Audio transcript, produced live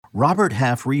Robert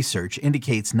Half research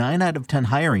indicates 9 out of 10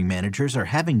 hiring managers are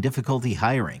having difficulty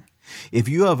hiring. If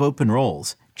you have open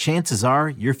roles, chances are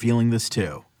you're feeling this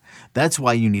too. That's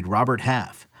why you need Robert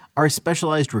Half. Our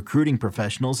specialized recruiting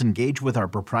professionals engage with our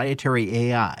proprietary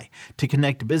AI to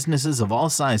connect businesses of all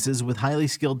sizes with highly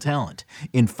skilled talent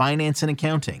in finance and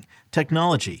accounting,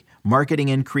 technology, marketing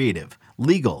and creative,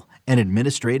 legal, and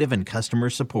administrative and customer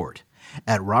support.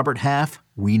 At Robert Half,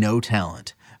 we know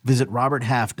talent. Visit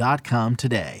roberthalf.com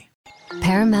today.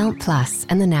 Paramount Plus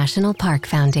and the National Park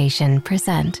Foundation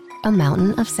present A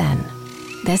Mountain of Zen.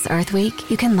 This Earth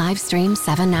Week, you can live stream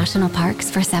 7 national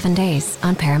parks for 7 days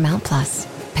on Paramount Plus.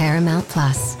 Paramount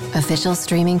Plus, official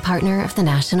streaming partner of the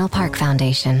National Park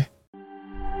Foundation.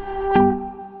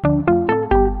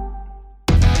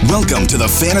 Welcome to the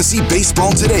Fantasy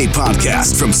Baseball Today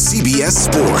podcast from CBS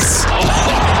Sports.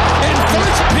 And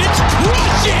first pitch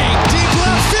crushing! Deep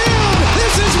left field!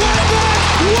 This is way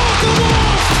back!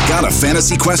 Walk-a-walk! Got a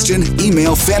fantasy question?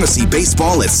 Email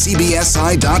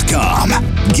fantasybaseball@cbsi.com.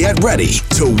 Get ready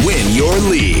to win your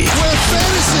league. Where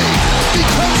fantasy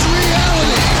becomes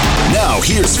reality. Now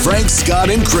here's Frank, Scott,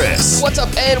 and Chris. What's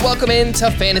up, and welcome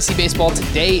into Fantasy Baseball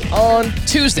Today on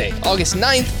Tuesday, August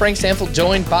 9th. Frank Stanfield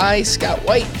joined by Scott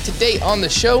White. Today on the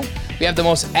show, we have the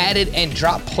most added and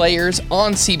dropped players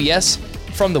on CBS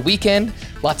from the weekend.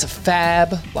 Lots of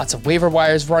fab, lots of waiver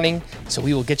wires running, so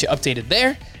we will get you updated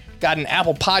there. Got an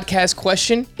Apple Podcast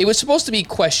question. It was supposed to be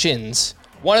questions.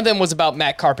 One of them was about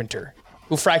Matt Carpenter,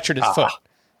 who fractured his foot.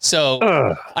 So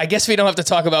I guess we don't have to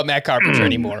talk about Matt Carpenter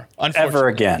anymore, unfortunately. Ever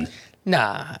again.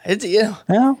 Nah, it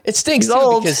stinks too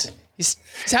old. because he's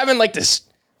having like this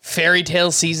fairy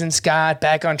tale season, Scott,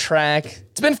 back on track.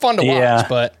 It's been fun to watch,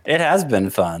 but it has been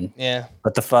fun. Yeah.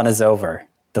 But the fun is over.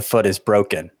 The foot is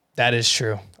broken. That is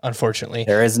true, unfortunately.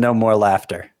 There is no more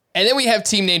laughter. And then we have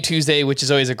Team Name Tuesday, which is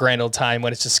always a grand old time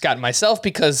when it's just Scott and myself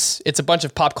because it's a bunch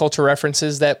of pop culture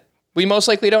references that we most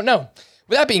likely don't know.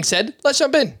 With that being said, let's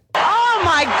jump in. Oh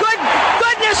my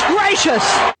goodness gracious!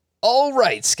 All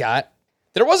right, Scott.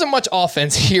 There wasn't much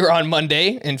offense here on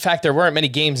Monday. In fact, there weren't many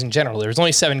games in general. There was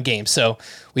only 7 games. So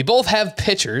we both have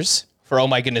pitchers for oh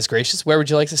my goodness gracious. Where would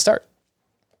you like to start?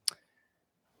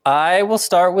 I will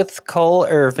start with Cole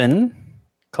Irvin.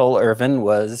 Cole Irvin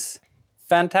was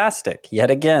fantastic.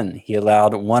 Yet again, he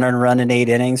allowed 1 earned run in 8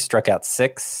 innings, struck out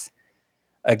 6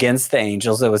 against the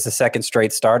Angels. It was the second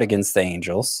straight start against the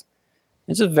Angels.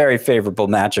 It's a very favorable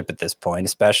matchup at this point,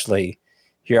 especially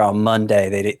here on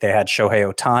Monday. They had Shohei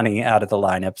Ohtani out of the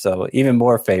lineup, so even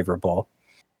more favorable.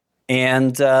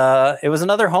 And it was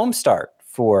another home start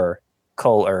for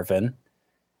Cole Irvin.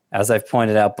 As I've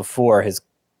pointed out before, his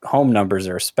home numbers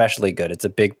are especially good. It's a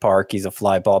big park. He's a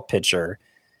fly ball pitcher.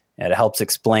 And it helps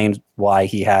explain why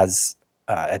he has,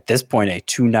 at this point, a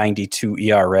 2.92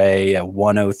 ERA, a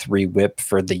 103 WHIP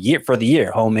for the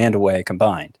year, home and away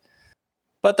combined.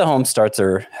 But the home starts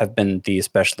have been the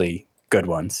especially good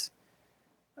ones.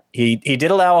 He did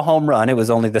allow a home run. It was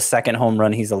only the second home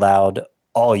run he's allowed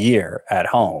all year at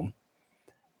home,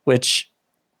 which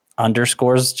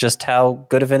underscores just how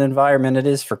good of an environment it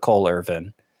is for Cole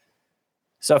Irvin.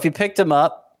 So if you picked him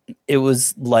up, it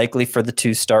was likely for the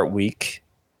 2-start week.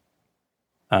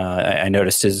 I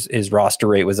noticed his roster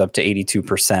rate was up to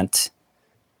 82%,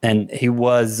 and he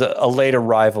was a late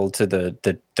arrival to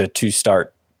the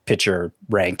 2-start pitcher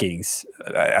rankings.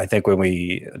 I think when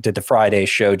we did the Friday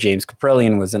show, James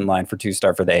Kaprielian was in line for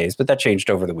 2-star for the A's, but that changed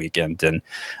over the weekend, and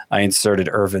I inserted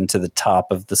Irvin to the top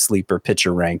of the sleeper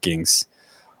pitcher rankings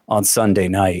on Sunday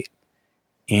night.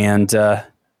 And I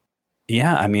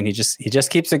mean, he just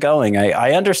keeps it going.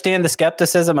 I understand the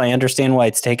skepticism. I understand why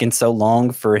it's taken so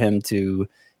long for him to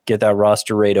get that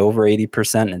roster rate over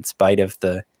 80% in spite of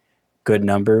the good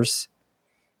numbers.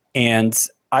 And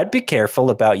I'd be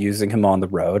careful about using him on the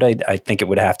road. I think it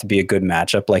would have to be a good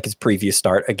matchup, like his previous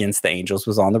start against the Angels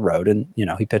was on the road, and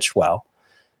he pitched well.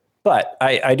 But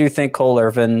I do think Cole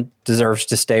Irvin deserves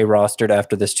to stay rostered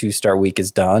after this 2-start week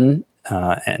is done.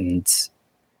 And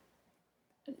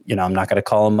I'm not going to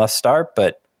call him must start,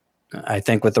 but I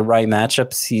think with the right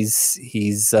matchups,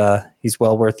 he's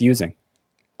well worth using.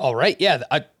 All right, yeah,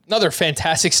 another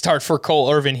fantastic start for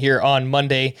Cole Irvin here on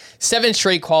Monday. 7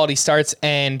 straight quality starts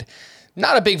and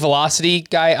not a big velocity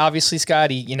guy, obviously,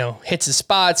 Scott. He, hits his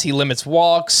spots. He limits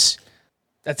walks.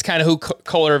 That's kind of who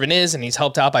Cole Irvin is, and he's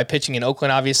helped out by pitching in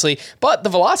Oakland, obviously. But the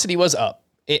velocity was up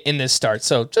in this start,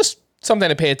 so just something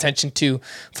to pay attention to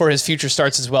for his future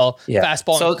starts as well. Yeah.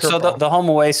 Fastball. So the home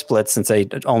away split, since I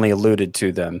only alluded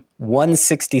to them,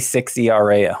 1.66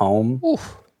 ERA at home,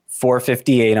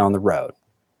 4.58 on the road.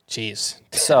 Jeez.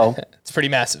 So it's pretty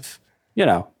massive.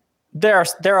 There are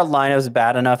lineups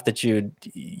bad enough that you'd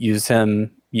use him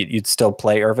you'd still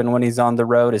play Irvin when he's on the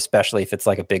road, especially if it's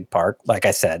like a big park, like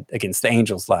I said, against the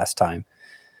Angels last time.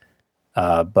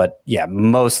 But yeah,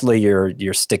 mostly you're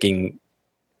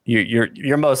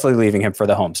mostly leaving him for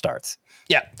the home starts.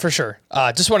 Yeah, for sure.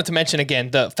 Just wanted to mention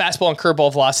again, the fastball and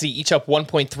curveball velocity each up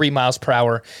 1.3 miles per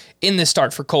hour in this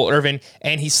start for Cole Irvin,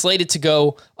 and he's slated to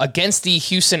go against the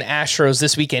Houston Astros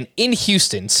this weekend in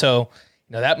Houston. So,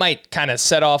 that might kind of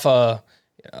set off a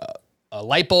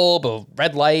light bulb, a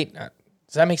red light.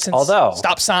 Does that make sense? Although,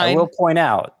 stop sign. I will point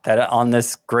out that on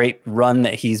this great run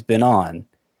that he's been on,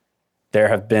 there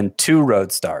have been 2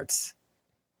 road starts.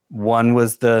 One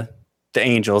was the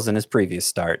Angels in his previous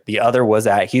start. The other was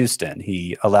at Houston.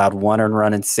 He allowed 1 earned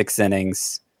run in 6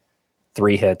 innings,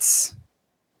 3 hits,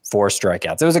 4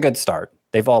 strikeouts. It was a good start.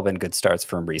 They've all been good starts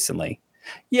for him recently.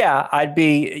 Yeah, I'd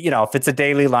be, if it's a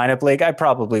daily lineup league, I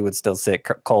probably would still sit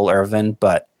Cole Irvin,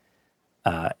 but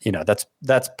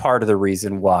that's part of the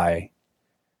reason why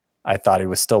I thought it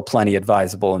was still plenty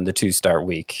advisable in the 2-start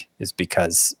week, is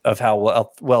because of how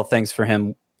well things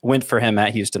went for him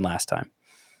at Houston last time.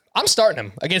 I'm starting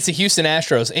him against the Houston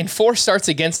Astros. In 4 starts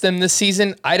against them this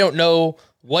season, I don't know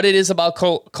what it is about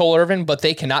Cole Irvin, but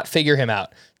they cannot figure him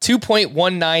out.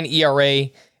 2.19 ERA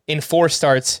in 4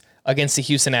 starts against the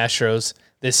Houston Astros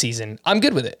this season. I'm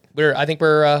good with it. I think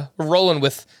we're rolling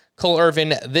with Cole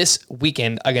Irvin this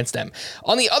weekend against them.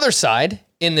 On the other side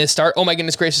in this start, oh my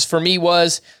goodness gracious, for me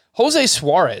was Jose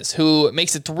Suarez, who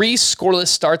makes it 3 scoreless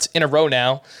starts in a row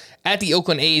now at the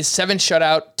Oakland A's. 7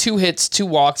 shutout, 2 hits, 2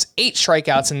 walks, 8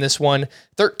 strikeouts in this one,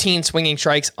 13 swinging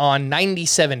strikes on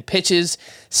 97 pitches,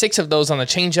 6 of those on the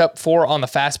changeup, 4 on the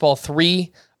fastball,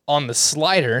 3 on the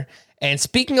slider. And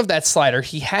speaking of that slider,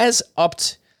 he has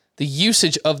upped the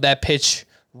usage of that pitch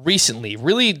recently,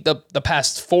 really the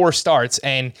past 4 starts,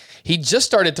 and he just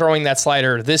started throwing that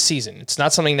slider this season. It's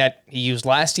not something that he used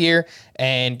last year,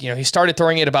 and he started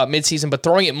throwing it about midseason, but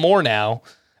throwing it more now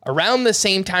around the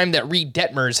same time that Reed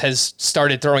Detmers has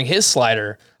started throwing his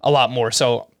slider a lot more.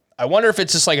 So I wonder if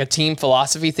it's just like a team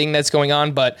philosophy thing that's going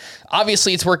on, but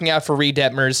obviously it's working out for Reed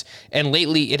Detmers, and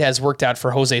lately it has worked out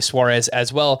for Jose Suarez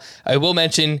as well. I will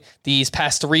mention these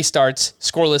past 3 starts,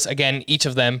 scoreless again, each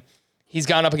of them. He's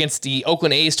gone up against the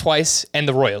Oakland A's twice and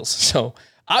the Royals. So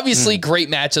obviously great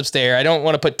matchups there. I don't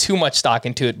want to put too much stock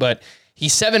into it, but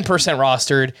he's 7%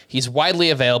 rostered. He's widely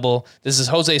available. This is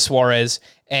Jose Suarez.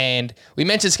 And we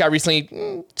mentioned, Scott,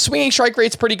 recently, swinging strike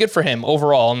rate's pretty good for him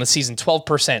overall in the season,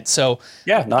 12%. So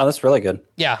yeah, no, that's really good.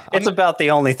 Yeah. It's about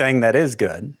the only thing that is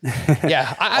good.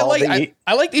 Yeah. I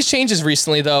like these changes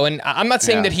recently, though. And I'm not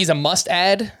saying that he's a must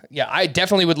add. Yeah, I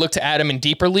definitely would look to add him in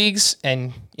deeper leagues,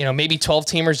 and, maybe 12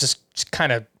 teamers just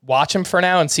kind of watch him for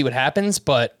now and see what happens.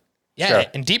 But yeah,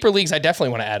 sure. In deeper leagues, I definitely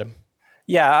want to add him.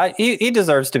 Yeah, he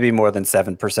deserves to be more than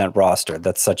 7% rostered.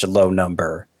 That's such a low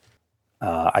number.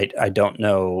 I don't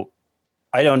know.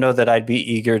 I don't know that I'd be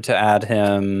eager to add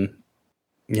him,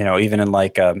 even in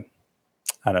like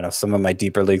some of my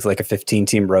deeper leagues, like a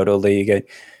 15-team Roto league.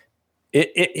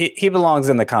 He belongs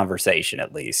in the conversation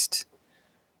at least.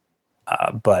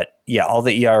 But yeah, all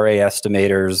the ERA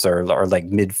estimators are like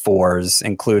mid-4s,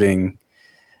 including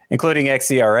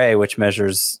xERA, which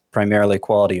measures primarily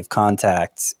quality of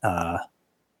contact. And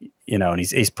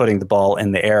he's putting the ball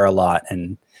in the air a lot,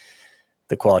 and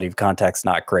the quality of contact's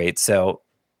not great. So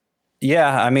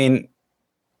yeah, I mean,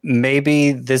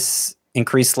 maybe this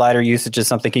increased slider usage is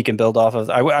something he can build off of.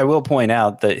 I will point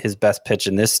out that his best pitch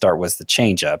in this start was the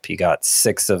changeup. He got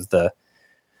 6 of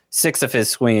his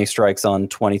swinging strikes on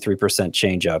 23%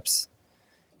 changeups.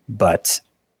 But,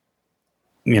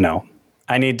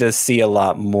 I need to see a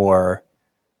lot more.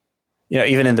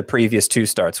 Even in the previous 2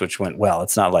 starts, which went well,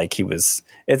 it's not like he was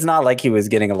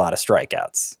getting a lot of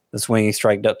strikeouts. The swinging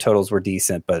strike totals were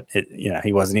decent, but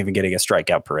he wasn't even getting a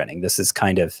strikeout per inning. This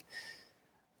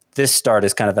start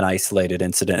is kind of an isolated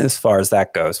incident as far as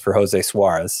that goes for Jose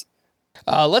Suarez.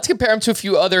 Let's compare him to a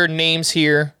few other names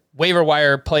here. Waiver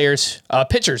wire players,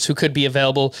 pitchers who could be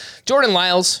available. Jordan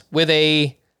Lyles with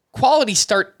a quality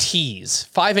start tease,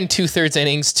 5 2/3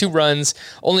 innings, 2 runs,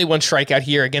 only 1 strikeout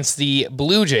here against the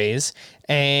Blue Jays.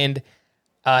 And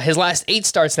his last 8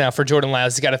 starts now for Jordan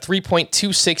Lyles, he's got a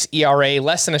 3.26 ERA,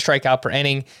 less than a strikeout per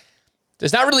inning.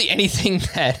 There's not really anything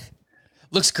that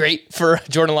looks great for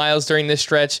Jordan Lyles during this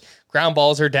stretch. Ground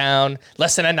balls are down,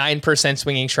 less than a 9%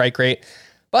 swinging strike rate,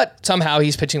 but somehow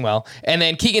he's pitching well. And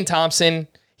then Keegan Thompson,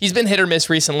 he's been hit or miss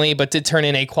recently, but did turn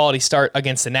in a quality start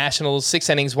against the Nationals. 6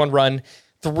 innings, 1 run,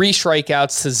 3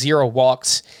 strikeouts to 0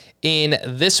 walks in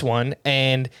this one,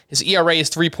 and his ERA is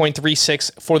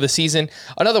 3.36 for the season.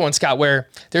 Another one, Scott, where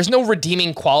there's no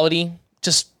redeeming quality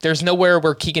just there's nowhere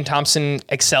where Keegan Thompson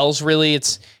excels really.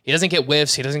 He doesn't get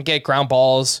whiffs, he doesn't get ground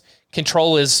balls.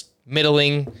 Control is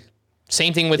middling.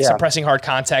 Same thing with suppressing hard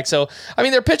contact. So, I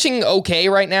mean, they're pitching okay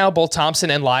right now, both Thompson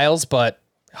and Lyles, but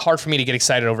hard for me to get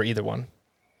excited over either one.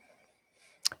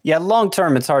 Yeah, long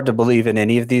term, it's hard to believe in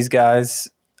any of these guys.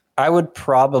 I would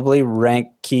probably rank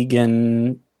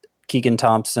Keegan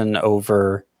Thompson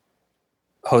over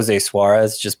Jose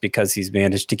Suarez just because he's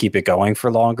managed to keep it going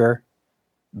for longer.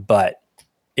 But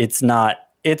it's not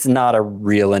a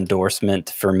real endorsement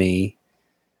for me,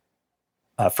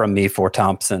 from me for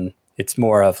Thompson. It's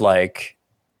more of like,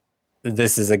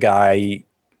 this is a guy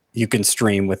you can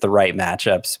stream with the right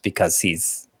matchups because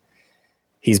he's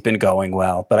been going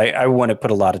well. But I wouldn't put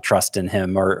a lot of trust in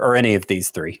him or any of these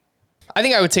three. I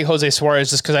think I would take Jose Suarez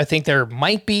just because I think there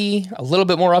might be a little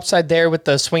bit more upside there with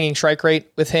the swinging strike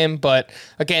rate with him. But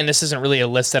again, this isn't really a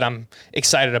list that I'm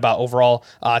excited about overall.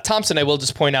 Thompson, I will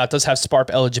just point out, does have SPARP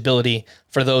eligibility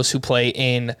for those who play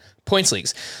in points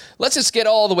leagues. Let's just get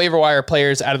all the waiver wire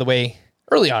players out of the way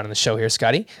early on in the show here,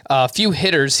 Scotty. A few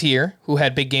hitters here who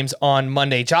had big games on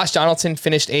Monday. Josh Donaldson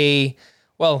finished the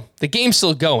game's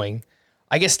still going.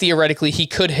 I guess theoretically he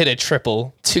could hit a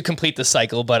triple to complete the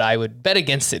cycle, but I would bet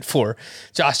against it for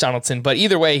Josh Donaldson. But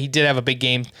either way, he did have a big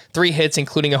game, 3 hits,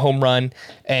 including a home run,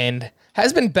 and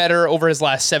has been better over his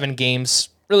last 7 games.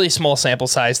 Really small sample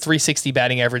size, 360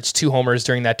 batting average, 2 homers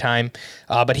during that time.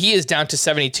 But he is down to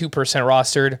 72%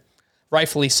 rostered,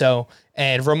 rightfully so.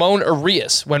 And Ramon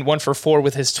Urias went 1 for 4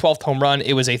 with his 12th home run.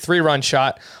 It was a 3-run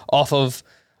shot off of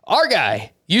our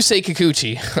guy, Yusei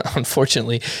Kikuchi,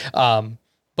 unfortunately.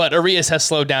 But Urias has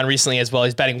slowed down recently as well.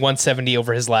 He's batting 170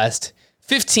 over his last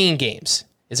 15 games.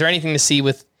 Is there anything to see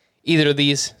with either of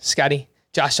these, Scotty?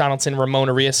 Josh Donaldson, Ramon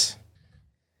Urias?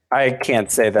 I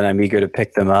can't say that I'm eager to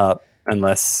pick them up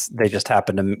unless they just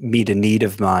happen to meet a need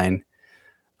of mine.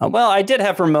 I did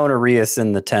have Ramon Urias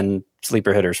in the 10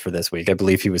 sleeper hitters for this week. I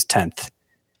believe he was 10th.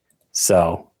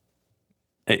 So,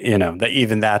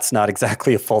 even that's not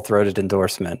exactly a full-throated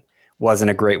endorsement.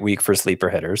 Wasn't a great week for sleeper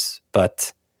hitters,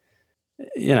 but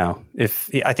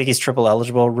I think he's triple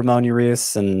eligible, Ramon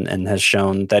Urias, and has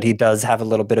shown that he does have a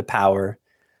little bit of power,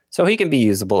 so he can be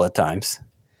usable at times.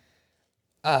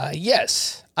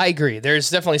 Yes, I agree.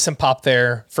 There's definitely some pop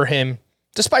there for him,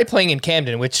 despite playing in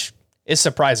Camden, which is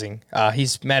surprising.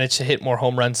 He's managed to hit more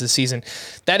home runs this season.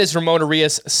 That is Ramon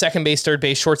Urias, second base, third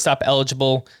base, shortstop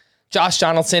eligible. Josh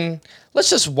Donaldson,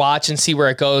 let's just watch and see where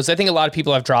it goes. I think a lot of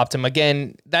people have dropped him.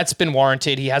 Again, that's been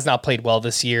warranted. He has not played well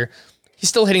this year. He's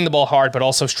still hitting the ball hard, but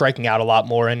also striking out a lot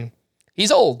more. And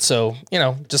he's old, so,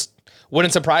 just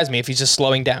wouldn't surprise me if he's just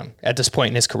slowing down at this point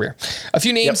in his career. A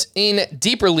few names in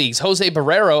deeper leagues. Jose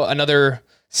Barrero, another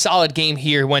solid game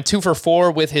here. Went 2 for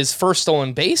 4 with his first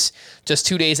stolen base just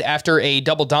 2 days after a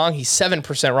double dong. He's 7%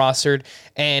 rostered.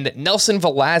 And Nelson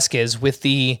Velasquez with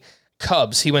the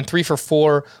Cubs. He went 3 for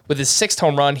 4 with his 6th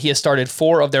home run. He has started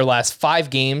 4 of their last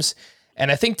 5 games.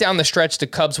 And I think down the stretch, the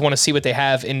Cubs want to see what they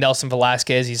have in Nelson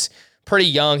Velasquez. He's pretty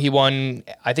young. He won,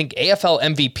 I think, AFL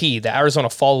MVP, the Arizona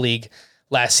Fall League,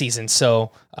 last season.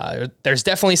 So there's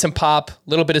definitely some pop, a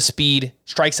little bit of speed,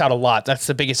 strikes out a lot. That's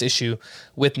the biggest issue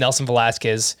with Nelson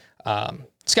Velasquez. Scott,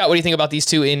 what do you think about these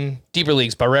two in deeper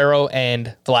leagues, Barrero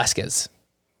and Velasquez?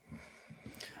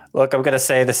 Look, I'm going to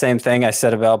say the same thing I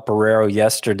said about Barrero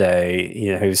yesterday.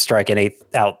 He was striking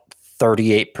out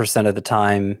 38% of the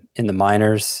time in the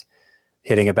minors,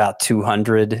 hitting about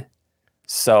 200.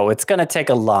 So it's going to take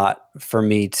a lot for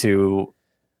me to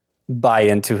buy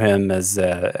into him as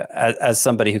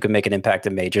somebody who can make an impact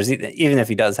in majors, even if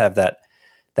he does have that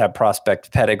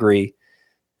prospect pedigree.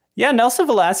 Yeah, Nelson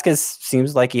Velasquez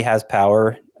seems like he has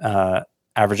power.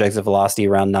 Average exit velocity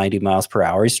around 90 miles per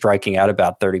hour. He's striking out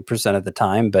about 30% of the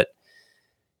time, but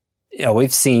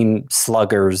we've seen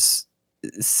sluggers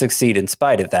succeed in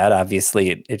spite of that.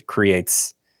 Obviously, it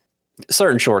creates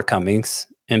certain shortcomings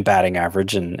in batting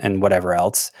average and whatever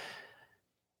else.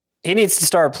 He needs to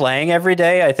start playing every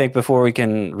day, I think, before we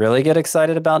can really get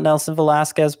excited about Nelson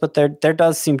Velasquez, but there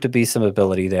does seem to be some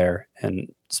ability there,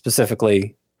 and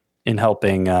specifically in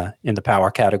helping in the power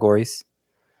categories.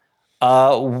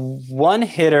 One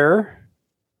hitter,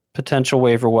 potential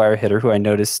waiver wire hitter, who I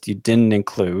noticed you didn't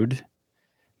include,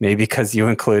 maybe because you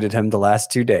included him the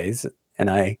last 2 days, and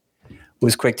I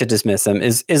was quick to dismiss him,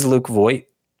 is Luke Voit,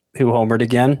 who homered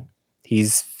again.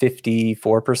 He's 54%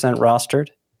 rostered.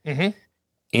 Mm-hmm.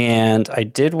 And I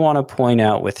did want to point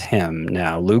out with him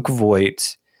now, Luke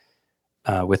Voit,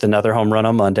 with another home run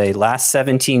on Monday, last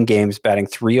 17 games batting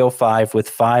 .305 with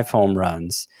 5 home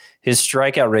runs. His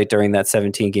strikeout rate during that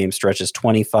 17-game stretch is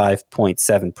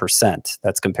 25.7%.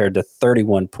 That's compared to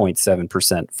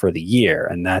 31.7% for the year.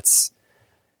 And that's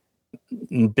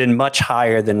been much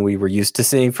higher than we were used to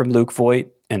seeing from Luke Voit,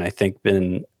 and I think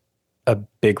been a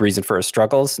big reason for his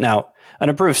struggles. Now, an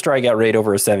improved strikeout rate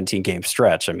over a 17-game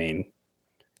stretch, I mean,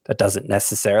 that doesn't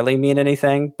necessarily mean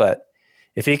anything, but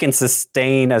if he can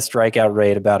sustain a strikeout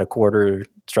rate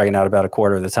striking out about a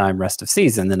quarter of the time rest of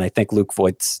season, then I think Luke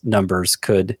Voit's numbers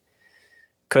could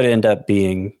end up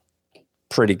being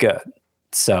pretty good.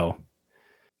 So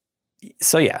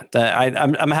yeah,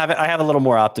 I have a little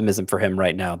more optimism for him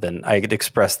right now than I had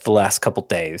expressed the last couple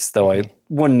days, though I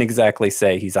wouldn't exactly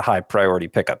say he's a high priority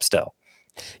pickup still.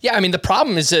 Yeah, I mean, the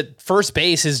problem is that first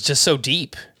base is just so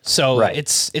deep. So right.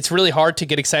 It's really hard to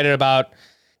get excited about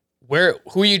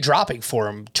who are you dropping for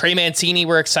him? Trey Mancini,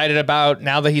 we're excited about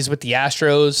now that he's with the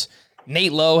Astros.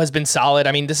 Nate Lowe has been solid.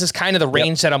 I mean, this is kind of the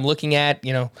range that I'm looking at,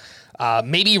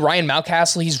 maybe Ryan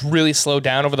Mountcastle, he's really slowed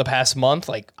down over the past month.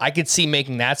 Like, I could see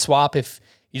making that swap if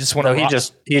you just want to. He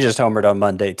just homered on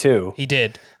Monday too. He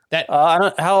did that. I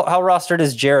don't how rostered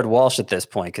is Jared Walsh at this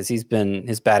point, because his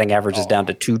batting average is down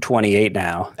to 228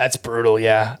 now. That's brutal.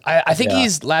 Yeah, I think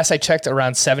he's, last I checked,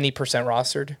 around 70%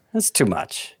 rostered. That's too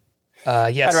much.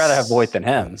 Yes, I'd rather have Voit than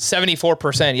him.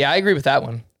 74%. Yeah, I agree with that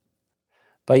one.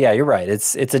 But yeah, you're right.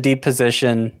 It's a deep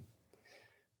position.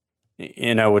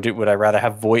 Would I rather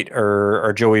have Voit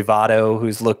or Joey Votto,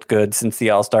 who's looked good since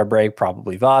the All-Star break?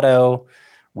 Probably Votto.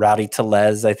 Rowdy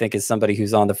Tellez, I think, is somebody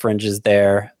who's on the fringes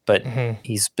there, but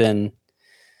he's been,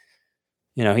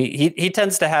 he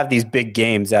tends to have these big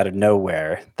games out of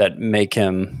nowhere that make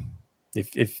him,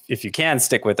 if you can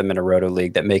stick with him in a roto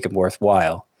league, that make him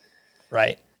worthwhile.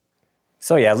 Right.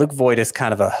 So yeah, Luke Voit is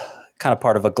kind of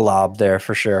part of a glob there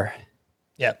for sure.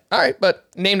 Yeah. All right. But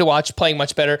name to watch, playing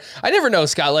much better. I never know,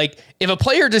 Scott, like, if a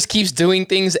player just keeps doing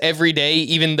things every day,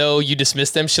 even though you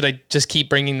dismiss them, should I just keep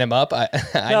bringing them up?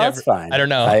 That's fine. I don't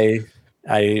know.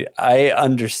 I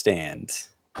understand,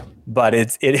 but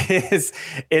it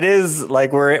is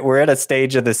like we're at a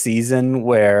stage of the season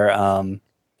where,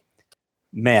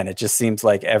 man, it just seems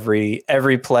like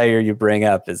every player you bring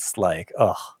up is like,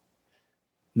 oh,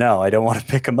 no, I don't want to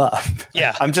pick them up.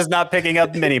 Yeah. I'm just not picking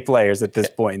up many players at this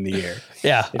point in the year.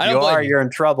 Yeah. If you're in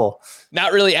trouble.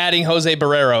 Not really adding Jose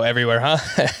Barrero everywhere, huh?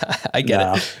 I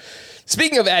get it.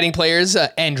 Speaking of adding players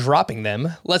and dropping them,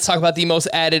 let's talk about the most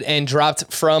added and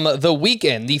dropped from the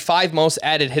weekend. The 5 most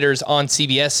added hitters on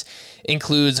CBS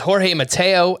includes Jorge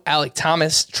Mateo, Alek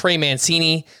Thomas, Trey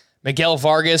Mancini, Miguel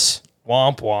Vargas,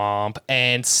 womp womp,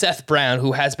 and Seth Brown,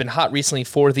 who has been hot recently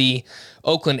for the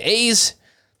Oakland A's.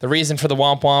 The reason for the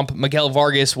womp womp, Miguel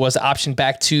Vargas was optioned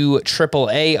back to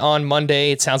AAA on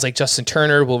Monday. It sounds like Justin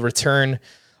Turner will return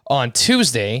on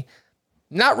Tuesday.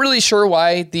 Not really sure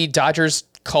why the Dodgers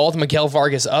called Miguel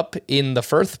Vargas up in the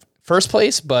first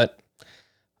place, but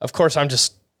of course I'm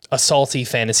just a salty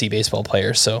fantasy baseball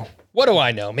player, so what do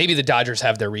I know? Maybe the Dodgers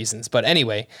have their reasons, but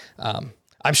anyway,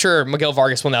 I'm sure Miguel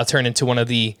Vargas will now turn into one of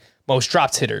the most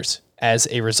dropped hitters as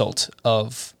a result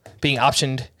of being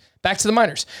optioned back to the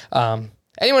minors.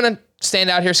 Anyone stand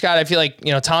out here, Scott? I feel like,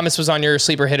 Thomas was on your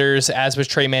sleeper hitters, as was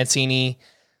Trey Mancini.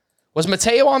 Was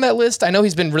Mateo on that list? I know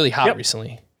he's been really hot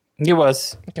recently. He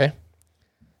was. Okay.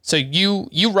 So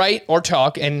you write or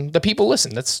talk, and the people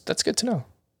listen. That's good to know.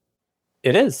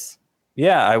 It is.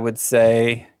 Yeah, I would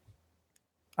say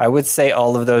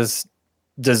all of those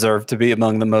deserve to be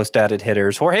among the most added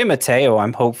hitters. Jorge Mateo,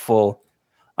 I'm hopeful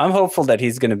that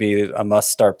he's going to be a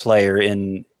must-start player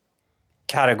in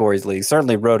categories leagues,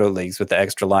 certainly roto leagues with the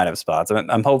extra lineup spots.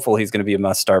 I'm hopeful he's going to be a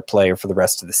must-start player for the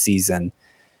rest of the season.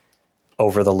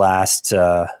 Over the last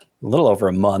a little over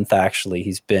a month, actually,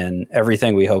 he's been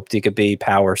everything we hoped he could be: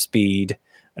 power, speed,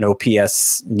 an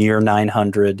OPS near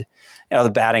 900. The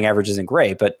batting average isn't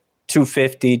great, but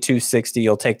 250, 260,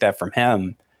 you'll take that from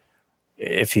him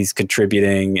if he's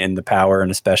contributing in the power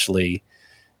and especially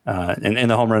in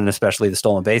the home run and especially the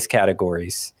stolen base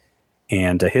categories.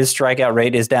 And his strikeout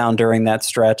rate is down during that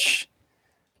stretch.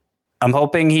 I'm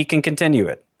hoping he can continue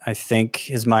it. I think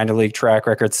his minor league track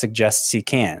record suggests he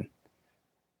can.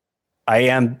 I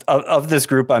am, of this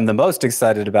group, I'm the most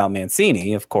excited about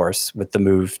Mancini, of course, with the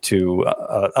move to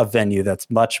a venue that's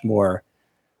much more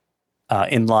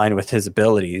in line with his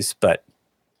abilities. But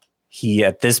he,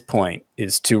 at this point,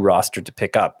 is too rostered to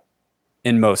pick up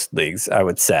in most leagues, I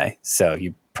would say. So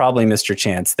you probably missed your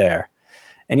chance there.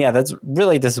 And yeah, that's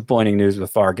really disappointing news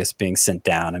with Vargas being sent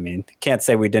down. I mean, can't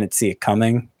say we didn't see it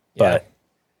coming, but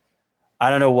I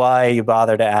don't know why you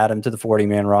bother to add him to the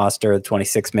 40-man roster, the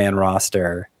 26-man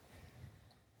roster.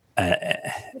 Why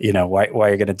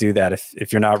you're going to do that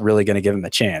if you're not really going to give him a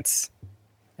chance.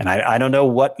 And I don't know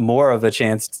what more of a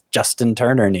chance Justin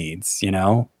Turner needs,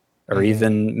 or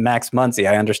even Max Muncy.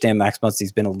 I understand Max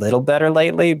Muncy's been a little better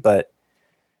lately, but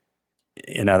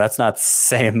that's not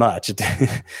saying much.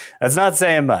 That's not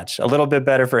saying much. A little bit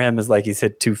better for him is like he's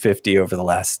hit 250 over the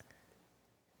last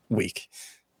week.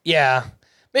 Yeah.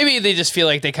 Maybe they just feel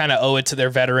like they kind of owe it to their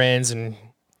veterans, and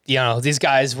these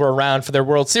guys were around for their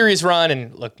World Series run.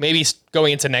 And look, maybe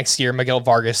going into next year, Miguel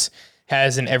Vargas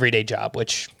has an everyday job,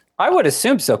 which I would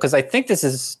assume so, because I think this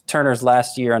is Turner's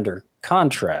last year under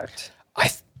contract.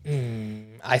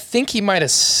 I think he might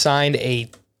have signed a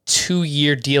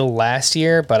 2-year deal last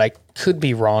year, but I could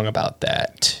be wrong about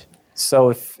that. So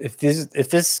if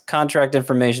this contract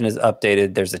information is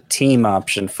updated, there's a team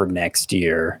option for next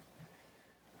year.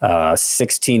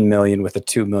 $16 million with a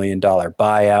 $2 million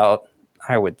buyout.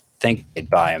 I would think they'd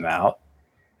buy him out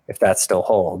if that still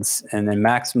holds. And then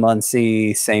Max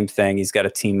Muncy, same thing. He's got a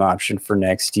team option for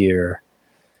next year.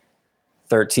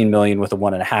 $13 million with a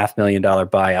 $1.5 million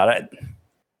buyout.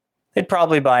 They'd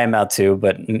probably buy him out too,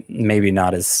 but maybe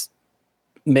not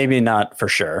for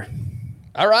sure.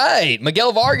 All right,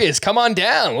 Miguel Vargas, come on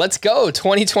down. Let's go.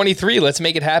 2023. Let's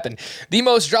make it happen. The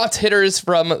most dropped hitters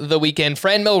from the weekend.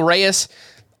 Franmil Reyes.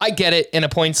 I get it. In a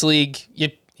points league,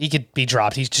 he could be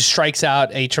dropped. He just strikes out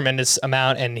a tremendous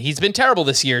amount, and he's been terrible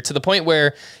this year to the point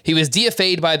where he was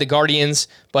DFA'd by the Guardians,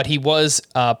 but he was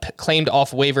claimed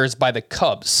off waivers by the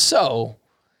Cubs. So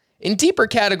in deeper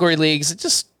category leagues,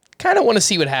 just kind of want to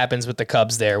see what happens with the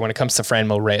Cubs there when it comes to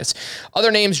Franmil Reyes.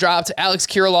 Other names dropped: Alex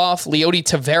Kirilloff, Leody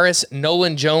Taveras,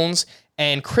 Nolan Jones,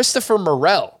 and Christopher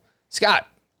Morel. Scott,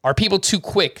 are people too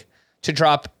quick to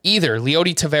drop either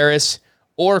Leody Taveras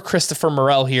or Christopher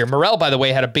Morel here? Morel, by the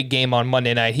way, had a big game on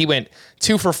Monday night. He went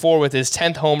 2 for 4 with his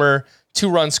 10th homer,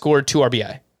 2 runs scored, 2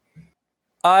 RBI.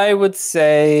 I would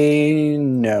say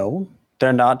no,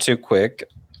 they're not too quick.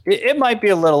 It might be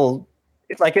a little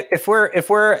like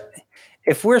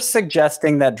if we're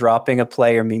suggesting that dropping a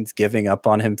player means giving up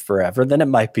on him forever, then it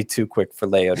might be too quick for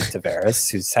Leody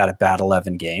Taveras, who's had a bad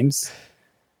 11 games.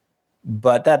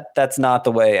 But that's not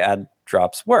the way ad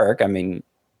drops work. I mean,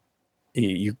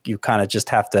 you kind of just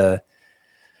have to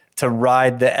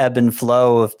ride the ebb and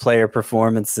flow of player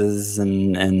performances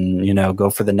and go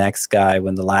for the next guy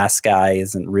when the last guy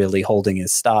isn't really holding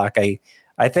his stock. I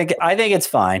think it's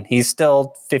fine. He's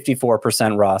still 54%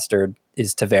 rostered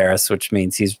is Taveras, which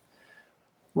means he's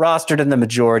rostered in the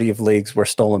majority of leagues where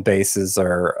stolen bases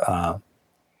are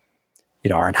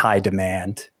in high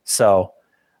demand. So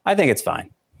I think it's fine.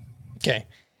 Okay.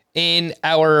 In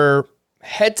our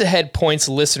head-to-head points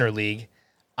listener league,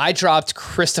 I dropped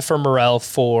Christopher Morel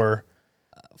for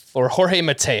Jorge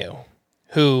Mateo,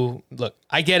 who, look,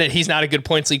 I get it. He's not a good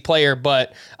points league player,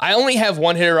 but I only have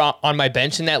one hitter on my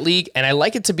bench in that league, and I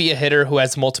like it to be a hitter who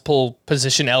has multiple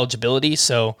position eligibility.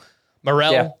 So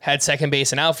Morel had second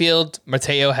base and outfield.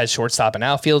 Mateo has shortstop and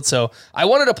outfield. So I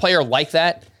wanted a player like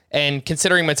that, and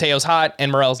considering Mateo's hot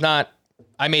and Morel's not,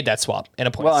 I made that swap in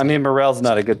a points league. I mean, Morel's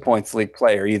not a good points league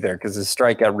player either because his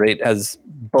strikeout rate has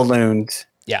ballooned.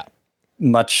 Yeah.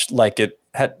 Much like it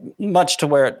had to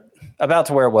where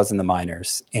it was in the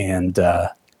minors. And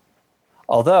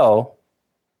although,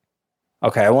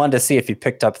 I wanted to see if he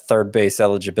picked up third base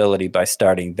eligibility by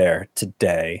starting there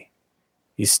today.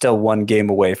 He's still 1 game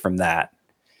away from that,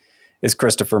 is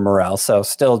Christopher Morel. So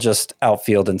still just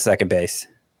outfield and second base.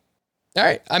 All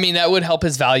right. I mean, that would help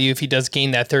his value if he does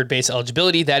gain that third base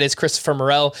eligibility. That is Christopher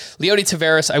Morel. Leody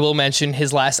Taveras, I will mention,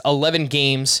 his last 11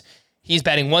 games, he's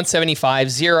batting .175,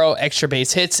 0 extra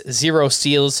base hits, 0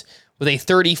 steals, with a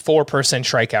 34%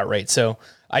 strikeout rate. So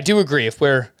I do agree. If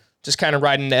we're just kind of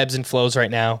riding the ebbs and flows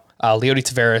right now, Leody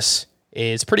Taveras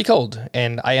is pretty cold,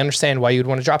 and I understand why you'd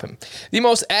want to drop him. The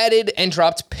most added and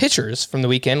dropped pitchers from the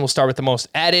weekend. We'll start with the most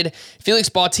added. Felix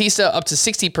Bautista up to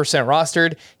 60%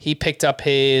 rostered. He picked up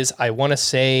his, I want to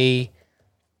say,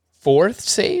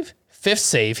 5th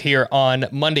save here on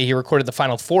Monday. He recorded the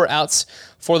final 4 outs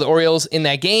for the Orioles in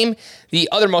that game. The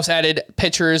other most added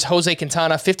pitchers, Jose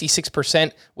Quintana,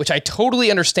 56%, which I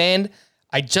totally understand.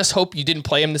 I just hope you didn't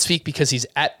play him this week because he's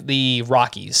at the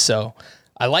Rockies. So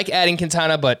I like adding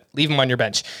Quintana, but leave him on your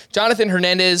bench. Jonathan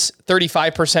Hernandez,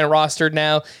 35% rostered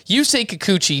now. Yusei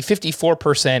Kikuchi,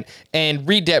 54%. And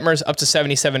Reed Detmers up to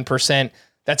 77%.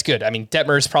 That's good. I mean,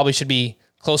 Detmers probably should be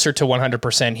closer to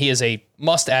 100%. He is a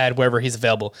must-add wherever he's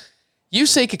available.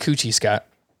 Yusei Kikuchi, Scott.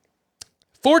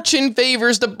 Fortune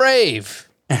favors the brave.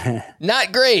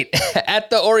 Not great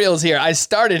at the Orioles here. I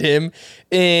started him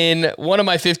in one of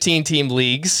my 15-team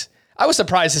leagues. I was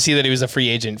surprised to see that he was a free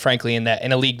agent, frankly, in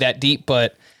a league that deep,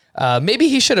 but maybe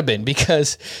he should have been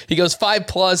because he goes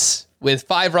 5+ with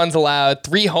 5 runs allowed,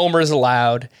 3 homers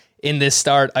allowed in this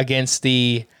start against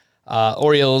the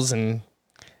Orioles, and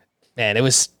man, it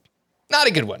was not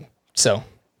a good one. So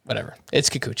whatever, it's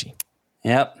Kikuchi.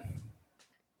 Yep.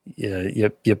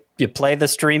 You play the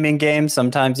streaming game.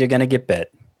 Sometimes you're going to get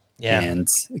bit. Yeah. And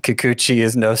Kikuchi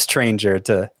is no stranger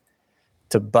to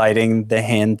biting the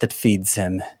hand that feeds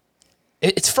him.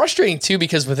 It's frustrating, too,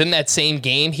 because within that same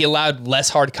game, he allowed less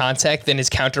hard contact than his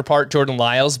counterpart, Jordan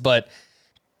Lyles. But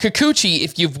Kikuchi,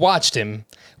 if you've watched him,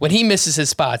 when he misses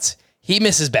his spots, he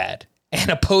misses bad.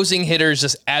 And opposing hitters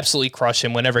just absolutely crush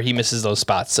him whenever he misses those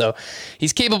spots. So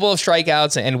he's capable of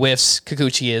strikeouts and whiffs,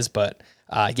 Kikuchi is. But,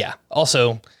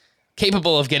 also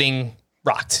capable of getting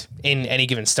rocked in any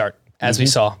given start, as we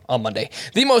saw on Monday.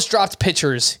 The most dropped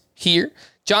pitchers here,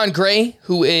 John Gray,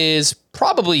 who is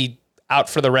probably out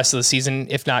for the rest of the season,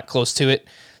 if not close to it,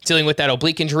 dealing with that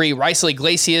oblique injury. Raisel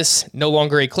Iglesias, no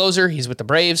longer a closer. He's with the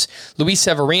Braves. Luis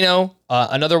Severino,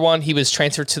 another one. He was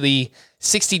transferred to the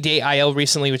 60-day IL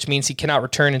recently, which means he cannot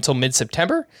return until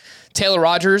mid-September. Taylor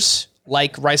Rogers,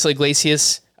 like Raisel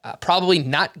Iglesias, probably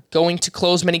not going to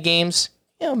close many games.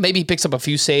 Maybe he picks up a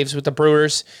few saves with the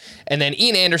Brewers. And then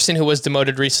Ian Anderson, who was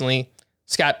demoted recently.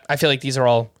 Scott, I feel like these are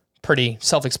all pretty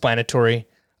self-explanatory.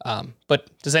 But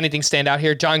does anything stand out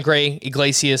here? John Gray,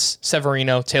 Iglesias,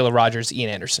 Severino, Taylor Rogers, Ian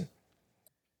Anderson.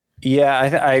 Yeah,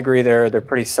 I agree. They're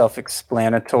pretty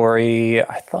self-explanatory.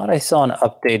 I thought I saw an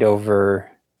update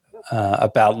over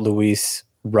about Luis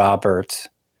Robert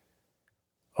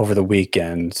over the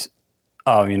weekend.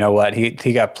 Oh, you know what?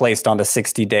 He got placed on the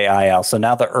 60-day IL. So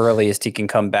now the earliest he can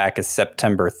come back is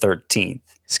September 13th.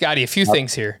 Scotty, a few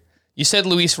things here. You said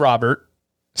Luis Robert.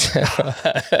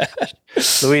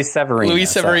 Luis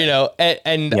Severino.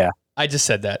 And yeah. I just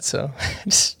said that, so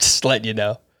just letting you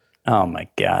know. Oh my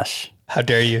gosh. How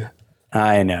dare you?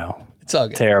 I know. It's all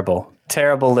good.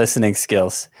 Terrible listening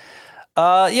skills.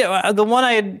 The one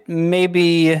I'd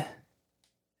maybe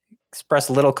express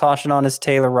a little caution on is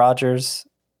Taylor Rogers,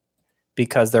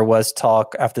 because there was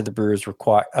talk after the Brewers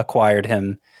acquired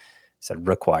him.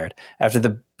 After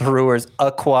the Brewers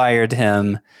acquired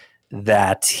him,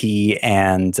 that he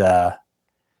and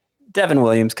Devin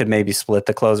Williams could maybe split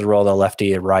the closer role, the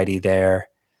lefty and righty there.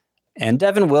 And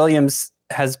Devin Williams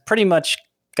has pretty much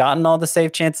gotten all the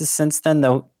save chances since then,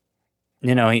 though.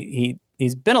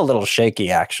 He's been a little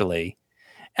shaky, actually.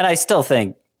 And I still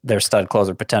think there's stud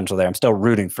closer potential there. I'm still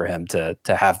rooting for him to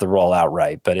have the role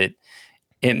outright, but it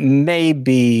may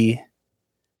be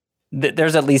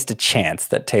there's at least a chance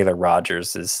that Taylor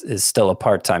Rogers is still a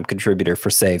part-time contributor for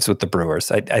saves with the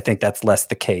Brewers. I think that's less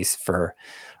the case for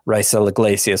Raisel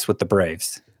Iglesias with the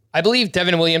Braves. I believe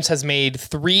Devin Williams has made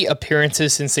 3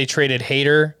 appearances since they traded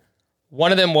Hader.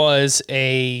 One of them was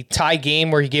a tie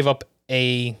game where he gave up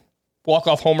a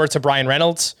walk-off homer to Brian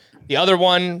Reynolds. The other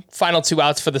one, final 2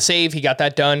 outs for the save. He got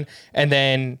that done. And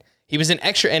then he was in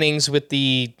extra innings with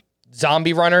the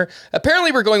zombie runner.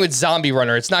 Apparently we're going with zombie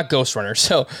runner. It's not ghost runner.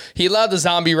 So he allowed the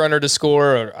zombie runner to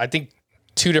score, or I think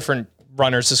 2 different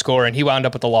runners to score, and he wound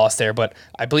up with the loss there. But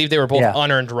I believe they were both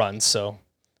unearned runs. So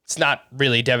it's not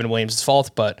really Devin Williams'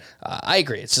 fault, but I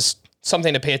agree. It's just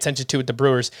something to pay attention to with the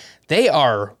Brewers. They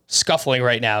are scuffling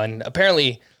right now, and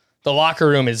apparently the locker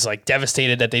room is like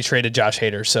devastated that they traded Josh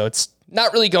Hader. So it's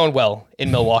not really going well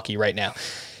in Milwaukee right now.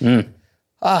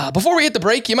 Before we hit the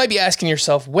break, you might be asking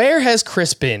yourself, where has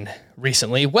Chris been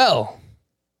recently? Well,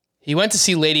 he went to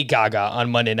see Lady Gaga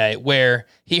on Monday night, where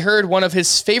he heard one of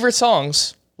his favorite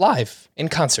songs live in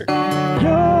concert.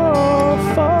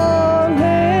 You're falling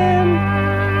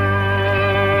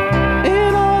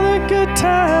in all the good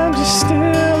times, you're still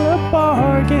a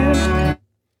bargain.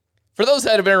 For those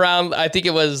that have been around, I think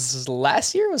it was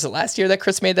last year. Was it last year that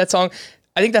Chris made that song?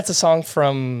 I think that's a song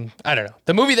from, I don't know,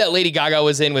 the movie that Lady Gaga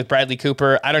was in with Bradley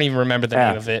Cooper. I don't even remember the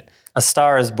name of it. A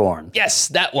Star is Born. Yes,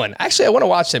 that one. Actually, I want to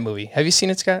watch that movie. Have you seen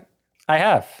it, Scott? I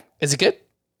have. Is it good?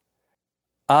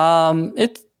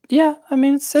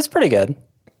 It's pretty good.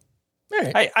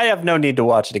 All right. I have no need to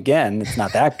watch it again. It's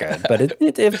not that good, but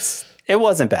it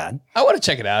wasn't bad. I want to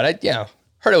check it out. I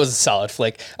heard it was a solid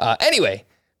flick. Anyway,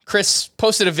 Chris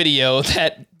posted a video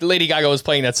that Lady Gaga was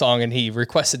playing that song, and he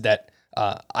requested that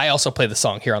I also play the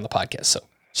song here on the podcast. So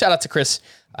shout out to Chris.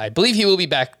 I believe he will be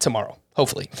back tomorrow,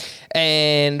 hopefully.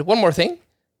 And one more thing.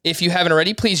 If you haven't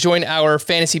already, please join our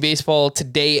Fantasy Baseball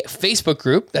Today Facebook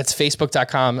group. That's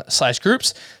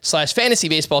facebook.com/groups/Fantasy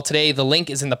Baseball Today. The link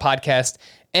is in the podcast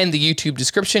and the YouTube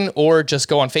description, or just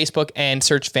go on Facebook and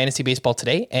search Fantasy Baseball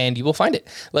Today and you will find it.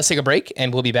 Let's take a break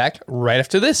and we'll be back right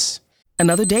after this.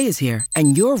 Another day is here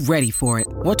and you're ready for it.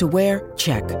 What to wear?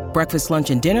 Check. Breakfast, lunch,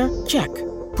 and dinner? Check.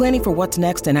 Planning for what's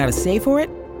next and how to save for it?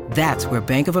 That's where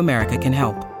Bank of America can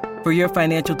help. For your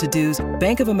financial to-dos,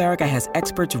 Bank of America has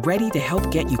experts ready to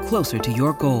help get you closer to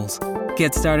your goals.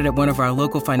 Get started at one of our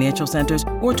local financial centers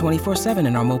or 24/7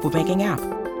 in our mobile banking app.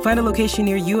 Find a location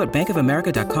near you at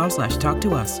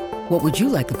bankofamerica.com/talktous. What would you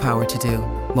like the power to do?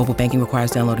 Mobile banking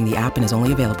requires downloading the app and is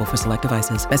only available for select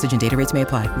devices. Message and data rates may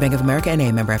apply. Bank of America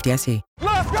N.A., member FDIC.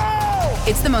 Let's go!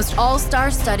 It's the most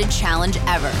all-star studded challenge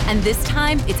ever. And this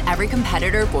time, it's every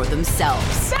competitor for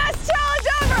themselves. Best challenge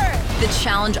ever! The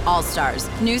Challenge All-Stars.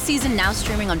 New season now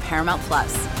streaming on Paramount+.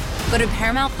 Go to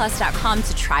ParamountPlus.com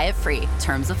to try it free.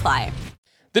 Terms apply.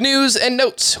 The news and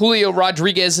notes. Julio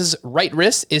Rodriguez's right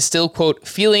wrist is still, quote,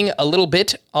 feeling a little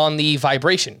bit on the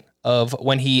vibration of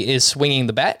when he is swinging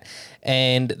the bat.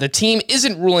 And the team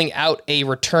isn't ruling out a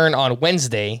return on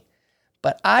Wednesday,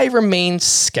 but I remain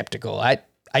skeptical. I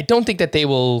don't think that they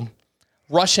will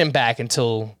rush him back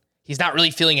until he's not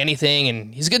really feeling anything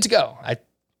and he's good to go.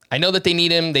 I know that they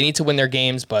need him. They need to win their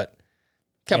games, but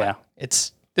come on.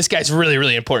 This guy's really,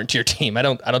 really important to your team. I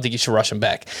don't think you should rush him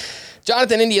back.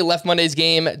 Jonathan India left Monday's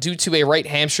game due to a right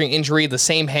hamstring injury, the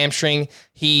same hamstring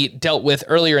he dealt with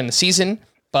earlier in the season,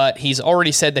 but he's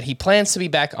already said that he plans to be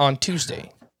back on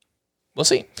Tuesday. We'll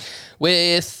see.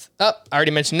 I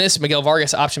already mentioned this, Miguel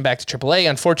Vargas optioned back to AAA.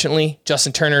 Unfortunately,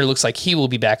 Justin Turner looks like he will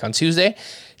be back on Tuesday.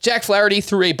 Jack Flaherty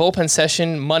threw a bullpen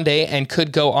session Monday and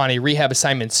could go on a rehab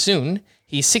assignment soon.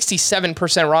 He's 67%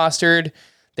 rostered.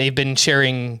 They've been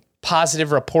sharing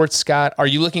positive reports, Scott. Are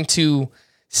you looking to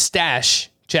stash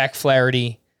Jack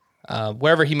Flaherty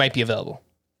wherever he might be available?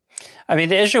 I mean,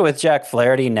 the issue with Jack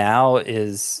Flaherty now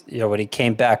is, when he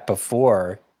came back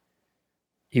before,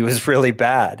 he was really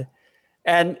bad.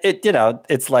 And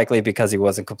it's likely because he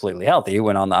wasn't completely healthy. He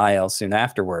went on the IL soon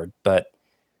afterward. But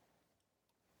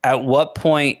at what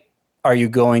point are you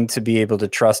going to be able to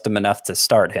trust him enough to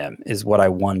start him is what I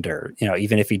wonder.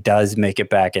 Even if he does make it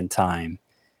back in time,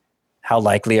 how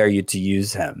likely are you to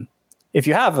use him? If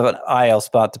you have an IL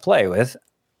spot to play with,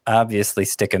 obviously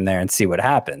stick him there and see what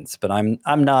happens. But I'm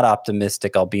not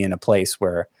optimistic I'll be in a place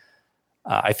where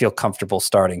I feel comfortable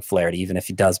starting Flaherty, even if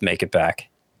he does make it back.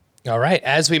 All right.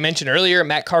 As we mentioned earlier,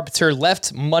 Matt Carpenter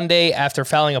left Monday after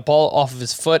fouling a ball off of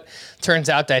his foot. Turns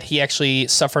out that he actually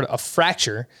suffered a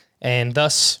fracture, and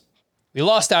thus we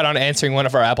lost out on answering one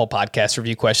of our Apple Podcast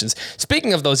review questions.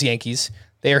 Speaking of those Yankees,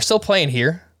 they are still playing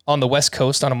here on the West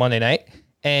Coast on a Monday night,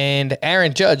 and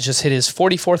Aaron Judge just hit his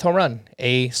 44th home run,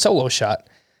 a solo shot,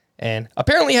 and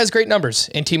apparently has great numbers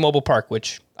in T-Mobile Park,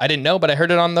 which I didn't know, but I heard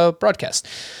it on the broadcast.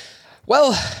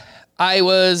 Well, I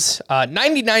was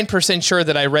 99% sure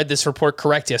that I read this report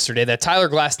correct yesterday, that Tyler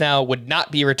Glasnow would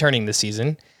not be returning this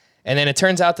season, and then it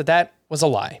turns out that was a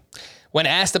lie. When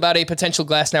asked about a potential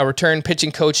Glasnow return,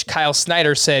 pitching coach Kyle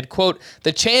Snyder said, quote,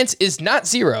 "The chance is not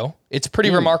zero. It's pretty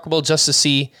remarkable just to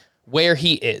see where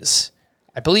he is."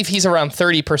 I believe he's around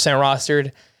 30%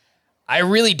 rostered. I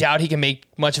really doubt he can make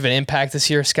much of an impact this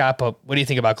year, Scott, but what do you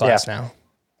think about Glasnow?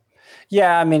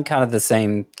 Yeah, I mean, kind of the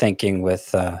same thinking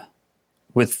with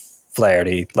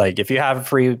Flaherty. Like, if you have a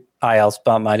free IL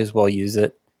spot, might as well use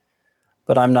it.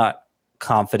 But I'm not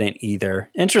confident either.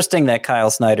 Interesting that Kyle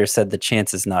Snyder said the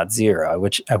chance is not zero.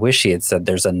 I wish he had said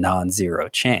there's a non-zero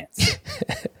chance.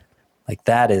 Like,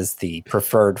 that is the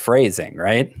preferred phrasing,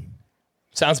 right?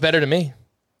 Sounds better to me.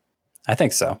 I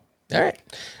think so. All right.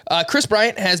 Chris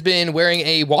Bryant has been wearing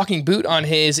a walking boot on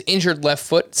his injured left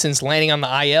foot since landing on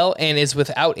the IL and is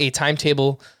without a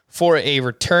timetable for a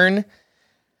return.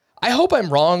 I hope I'm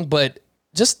wrong, but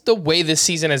just the way this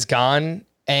season has gone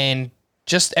and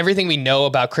just everything we know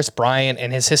about Chris Bryant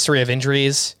and his history of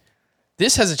injuries,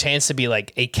 this has a chance to be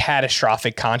like a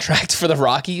catastrophic contract for the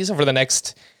Rockies over the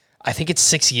next, I think it's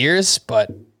 6 years, but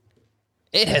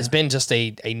it has been just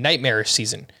a nightmarish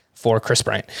season for Chris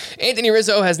Bryant. Anthony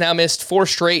Rizzo has now missed 4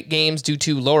 straight games due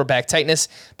to lower back tightness,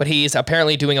 but he's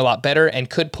apparently doing a lot better and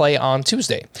could play on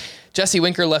Tuesday. Jesse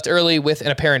Winker left early with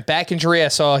an apparent back injury. I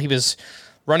saw he was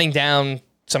running down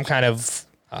some kind of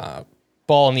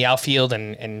ball in the outfield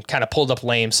and kind of pulled up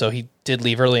lame, so he did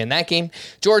leave early in that game.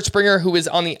 George Springer, who is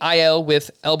on the IL with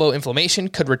elbow inflammation,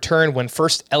 could return when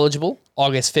first eligible,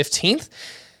 August 15th.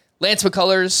 Lance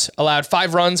McCullers allowed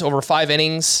 5 runs over 5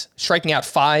 innings, striking out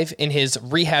 5 in his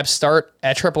rehab start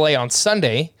at AAA on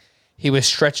Sunday. He was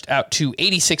stretched out to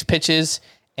 86 pitches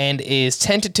and is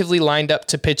tentatively lined up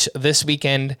to pitch this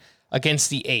weekend against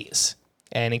the A's.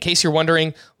 And in case you're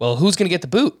wondering, well, who's going to get the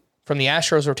boot from the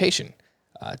Astros rotation?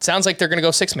 It sounds like they're going to go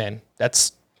 6-man.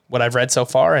 That's what I've read so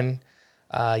far. And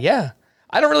I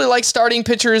don't really like starting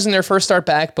pitchers in their first start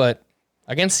back, but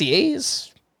against the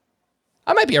A's,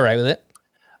 I might be all right with it.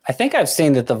 I think I've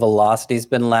seen that the velocity's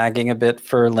been lagging a bit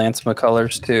for Lance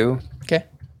McCullers too. Okay.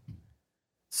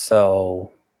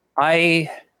 So I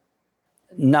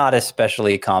not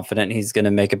especially confident he's going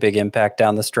to make a big impact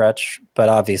down the stretch, but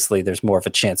obviously there's more of a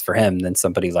chance for him than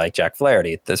somebody like Jack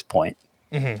Flaherty at this point.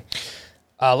 Mm-hmm.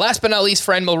 Last but not least,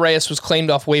 Franmil Reyes was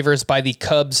claimed off waivers by the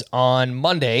Cubs on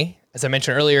Monday, as I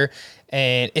mentioned earlier.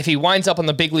 And if he winds up on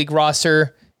the big league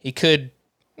roster, he could,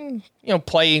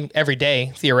 play every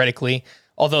day, theoretically.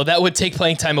 Although that would take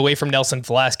playing time away from Nelson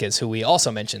Velasquez, who we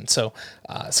also mentioned. So,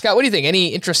 Scott, what do you think? Any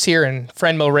interest here in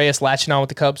Franmil Reyes latching on with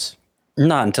the Cubs?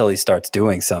 Not until he starts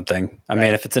doing something. I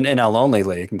mean, if it's an NL-only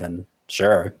league, then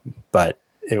sure. But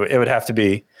it would have to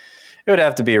be... It would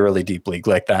have to be a really deep league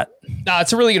like that.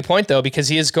 It's a really good point, though, because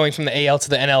he is going from the AL to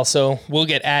the NL, so we'll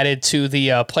get added to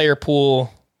the player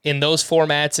pool in those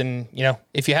formats. And,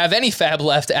 if you have any fab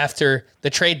left after the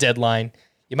trade deadline,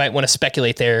 you might want to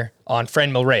speculate there on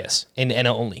Franmil Reyes in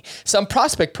NL only. Some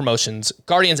prospect promotions.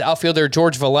 Guardians outfielder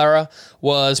George Valera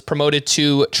was promoted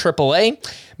to AAA.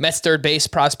 Mets third base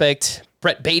prospect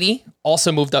Brett Beatty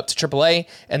also moved up to AAA.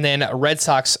 And then Red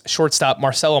Sox shortstop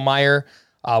Marcelo Meyer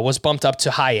was bumped up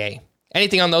to high A.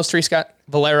 Anything on those three, Scott?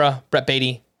 Valera, Brett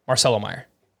Beatty, Marcelo Meyer.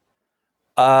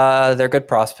 They're good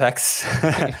prospects.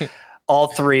 All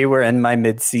three were in my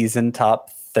midseason top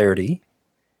 30.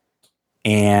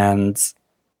 And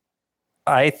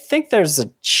I think there's a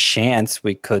chance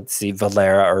we could see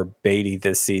Valera or Beatty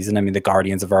this season. I mean, the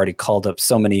Guardians have already called up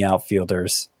so many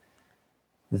outfielders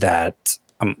that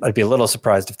I'd be a little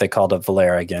surprised if they called up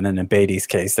Valera again. And in Beatty's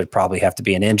case, there'd probably have to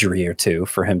be an injury or two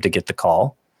for him to get the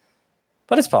call.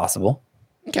 But it's possible.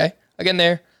 Okay. Again,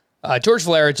 there. George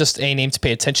Valera, just a name to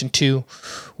pay attention to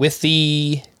with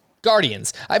the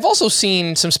Guardians. I've also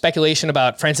seen some speculation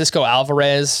about Francisco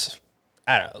Alvarez.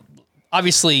 I don't know.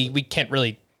 Obviously, we can't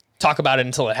really talk about it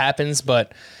until it happens,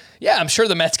 but yeah, I'm sure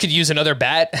the Mets could use another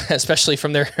bat, especially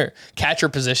from their catcher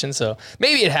position. So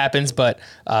maybe it happens, but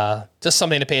just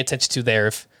something to pay attention to there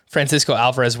if Francisco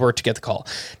Alvarez were to get the call.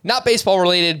 Not baseball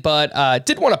related, but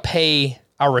did want to pay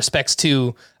our respects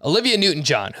to Olivia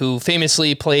Newton-John, who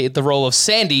famously played the role of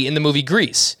Sandy in the movie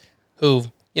Grease, who,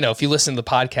 if you listen to the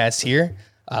podcast here,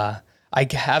 I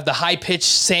have the high-pitched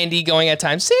Sandy going at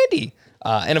times, Sandy.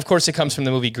 And of course, it comes from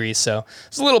the movie Grease. So I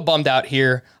was a little bummed out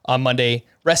here on Monday.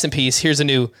 Rest in peace. Here's a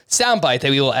new soundbite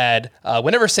that we will add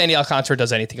whenever Sandy Alcantara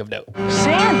does anything of note.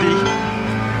 Sandy?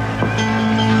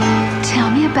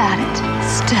 Tell me about it,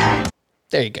 stud.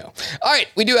 There you go. All right,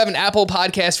 we do have an Apple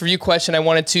Podcast review question I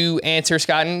wanted to answer,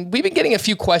 Scott. And we've been getting a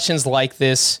few questions like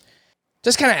this,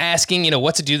 just kind of asking,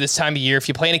 what to do this time of year if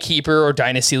you play in a keeper or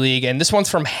dynasty league. And this one's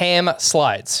from Ham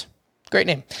Slides. Great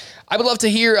name. I would love to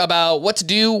hear about what to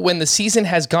do when the season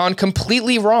has gone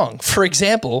completely wrong. For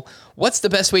example, what's the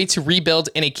best way to rebuild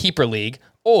in a keeper league?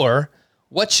 Or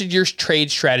what should your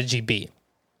trade strategy be?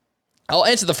 I'll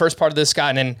answer the first part of this, Scott,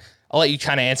 and then I'll let you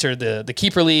kind of answer the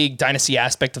keeper league dynasty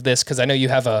aspect of this, because I know you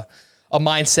have a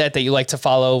mindset that you like to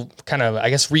follow, kind of, I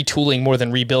guess, retooling more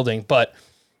than rebuilding. But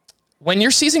when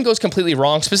your season goes completely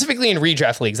wrong, specifically in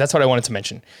redraft leagues, that's what I wanted to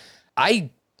mention. I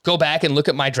go back and look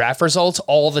at my draft results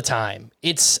all the time.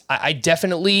 I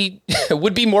definitely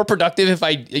would be more productive if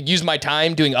I use my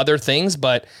time doing other things,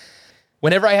 but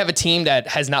whenever I have a team that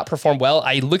has not performed well,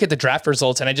 I look at the draft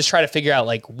results and I just try to figure out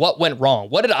what went wrong.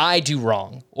 What did I do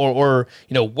wrong? Or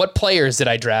what players did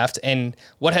I draft and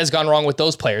what has gone wrong with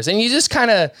those players? And you just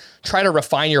kind of try to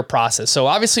refine your process. So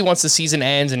obviously once the season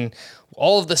ends and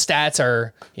all of the stats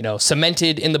are,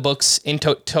 cemented in the books in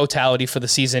totality for the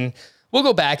season, we'll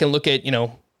go back and look at,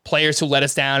 players who let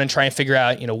us down and try and figure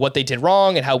out, what they did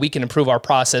wrong and how we can improve our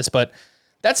process. But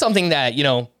that's something that,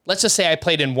 let's just say I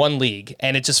played in one league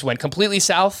and it just went completely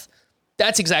south.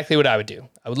 That's exactly what I would do.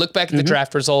 I would look back at the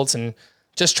draft results and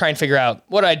just try and figure out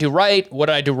what did I do right, what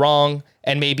did I do wrong,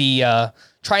 and maybe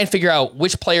try and figure out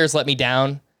which players let me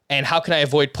down and how can I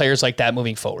avoid players like that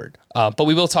moving forward. But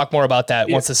we will talk more about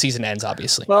that once the season ends,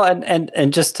 obviously. Well,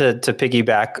 and just to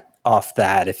piggyback off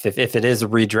that, if it is a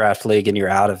redraft league and you're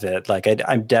out of it,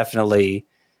 I'm definitely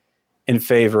in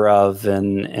favor of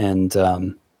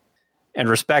and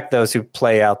respect those who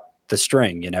play out the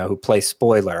string, who play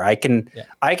spoiler. I can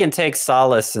take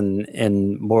solace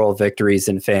in moral victories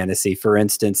in fantasy. For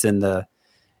instance, in the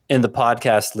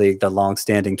podcast league, the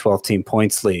long-standing 12-team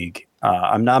points league,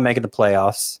 I'm not making the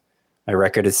playoffs. My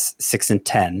record is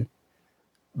 6-10,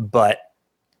 but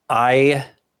I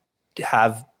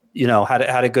have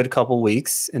had a good couple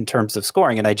weeks in terms of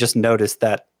scoring, and I just noticed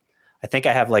that I think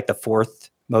I have the fourth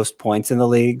most points in the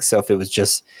league. So if we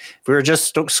were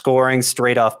just scoring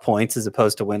straight off points as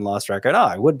opposed to win-loss record,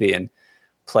 I would be in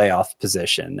playoff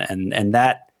position. And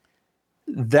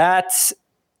that's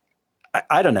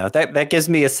I don't know, that gives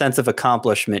me a sense of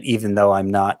accomplishment, even though I'm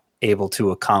not able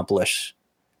to accomplish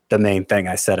the main thing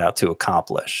I set out to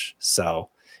accomplish. So,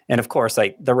 and of course,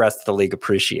 the rest of the league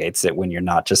appreciates it when you're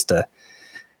not just a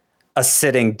a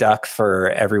sitting duck for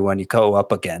everyone you go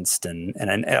up against and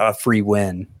a free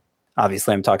win.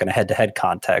 Obviously, I'm talking a head-to-head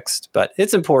context, but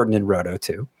it's important in Roto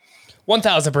too.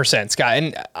 1,000%, Scott.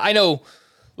 And I know,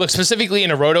 look, specifically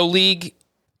in a Roto league,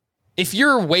 if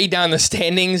you're way down the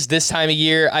standings this time of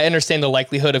year, I understand the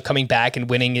likelihood of coming back and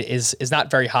winning is not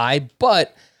very high,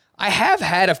 but I have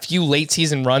had a few late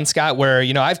season runs, Scott, where,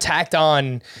 I've tacked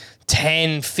on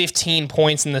 10, 15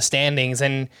 points in the standings.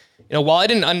 And, while I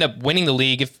didn't end up winning the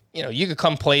league, if, you could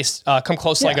come close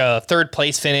to like a third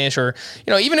place finish, or,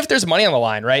 even if there's money on the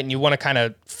line, right? And you want to kind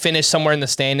of finish somewhere in the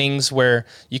standings where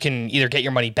you can either get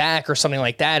your money back or something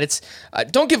like that. It's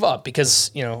don't give up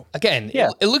because, again,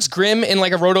 it looks grim in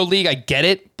like a Roto league. I get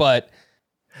it, but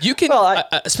you can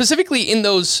specifically in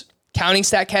those counting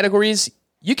stat categories,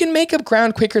 you can make up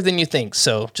ground quicker than you think.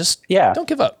 So just don't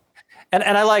give up.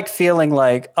 And I like feeling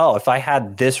like, oh, if I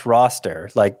had this roster,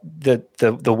 like the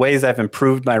ways I've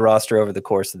improved my roster over the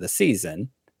course of the season,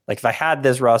 like if I had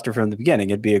this roster from the beginning,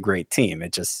 it'd be a great team.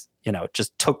 It just, it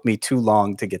just took me too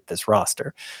long to get this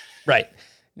roster. Right.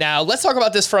 Now, let's talk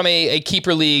about this from a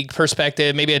keeper league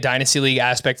perspective, maybe a dynasty league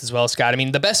aspect as well, Scott. I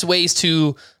mean, the best ways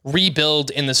to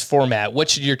rebuild in this format, what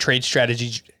should your trade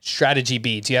strategy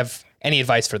be? Do you have any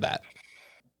advice for that?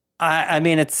 I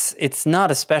mean, it's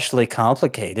not especially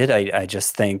complicated. I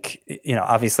just think,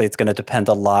 obviously it's going to depend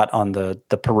a lot on the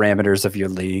parameters of your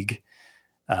league,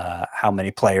 how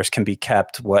many players can be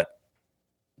kept, what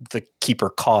the keeper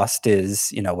cost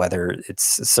is, whether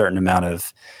it's a certain amount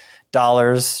of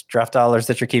draft dollars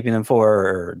that you're keeping them for,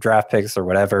 or draft picks or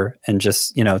whatever, and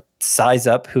just, size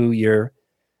up who you're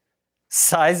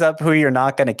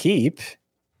not going to keep.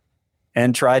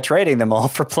 And try trading them all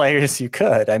for players you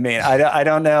could. I mean, I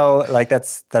don't know. Like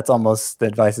that's almost, the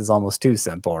advice is almost too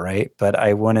simple, right? But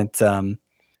I wouldn't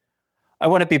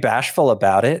be bashful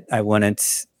about it. I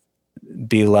wouldn't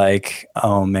be like,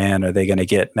 oh man, are they going to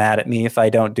get mad at me if I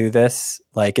don't do this?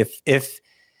 Like if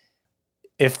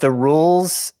the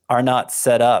rules are not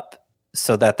set up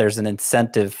so that there's an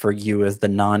incentive for you as the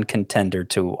non-contender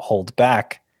to hold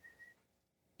back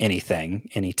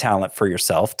any talent for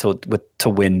yourself to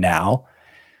win now.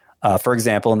 For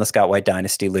example, in the Scott White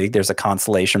Dynasty League, there's a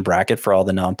consolation bracket for all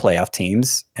the non-playoff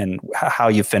teams, and how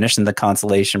you finish in the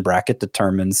consolation bracket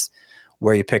determines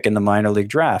where you pick in the minor league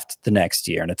draft the next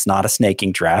year. And it's not a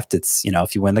snaking draft. It's,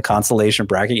 if you win the consolation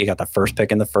bracket, you got the first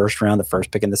pick in the first round, the first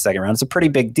pick in the second round. It's a pretty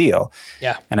big deal.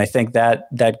 Yeah. And I think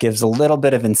that gives a little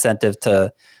bit of incentive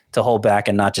to hold back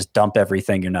and not just dump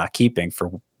everything you're not keeping for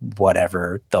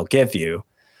whatever they'll give you.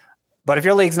 But if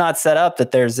your league's not set up that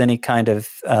there's any kind of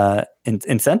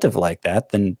incentive like that,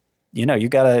 then you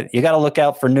gotta look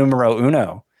out for numero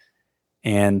uno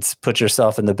and put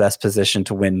yourself in the best position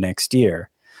to win next year.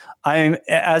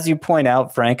 As you point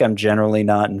out, Frank, I'm generally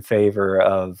not in favor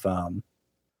of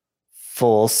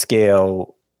full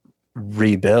scale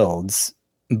rebuilds,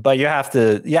 but you have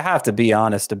to be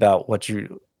honest about what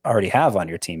you already have on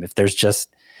your team. If there's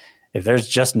just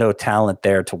no talent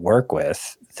there to work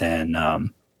with, then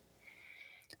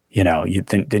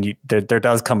there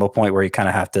does come a point where you kind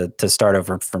of have to start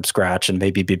over from scratch and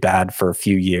maybe be bad for a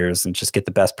few years and just get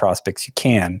the best prospects you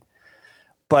can.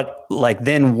 But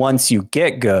then once you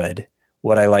get good,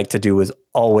 what I like to do is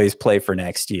always play for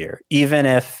next year. Even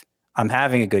if I'm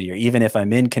having a good year, even if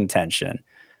I'm in contention,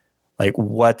 like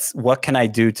what can I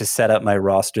do to set up my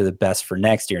roster the best for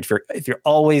next year? And if you're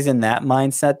always in that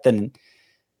mindset, then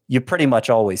you pretty much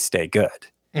always stay good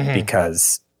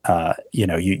because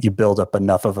you build up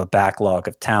enough of a backlog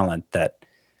of talent that,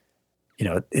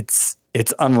 it's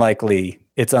unlikely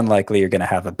you're going to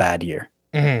have a bad year.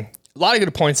 Mm-hmm. A lot of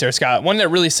good points there, Scott. One that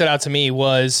really stood out to me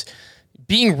was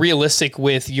being realistic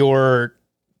with your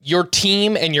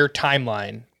team and your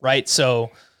timeline, right?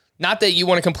 So not that you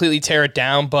want to completely tear it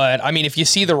down, but I mean, if you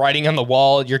see the writing on the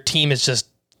wall, your team is just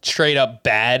straight up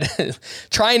bad.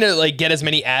 Trying to get as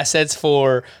many assets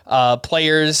for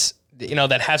players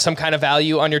that have some kind of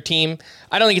value on your team,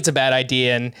 I don't think it's a bad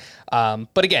idea. And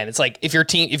but again, it's like if your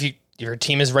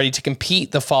team is ready to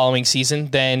compete the following season,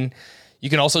 then you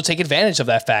can also take advantage of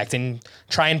that fact and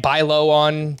try and buy low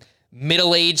on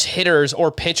middle-aged hitters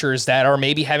or pitchers that are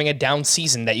maybe having a down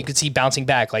season that you could see bouncing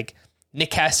back. Like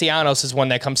Nick Castellanos is one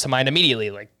that comes to mind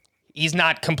immediately. Like he's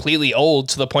not completely old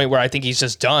to the point where I think he's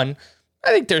just done.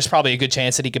 I think there's probably a good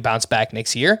chance that he could bounce back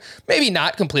next year. Maybe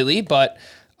not completely, but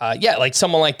like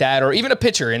someone like that, or even a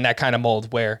pitcher in that kind of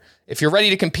mold where if you're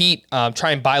ready to compete, try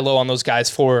and buy low on those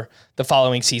guys for the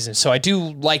following season. So I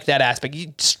do like that aspect. You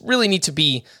just really need to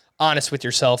be honest with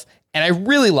yourself. And I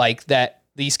really like that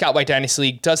the Scott White Dynasty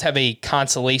League does have a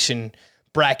consolation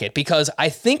bracket because I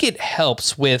think it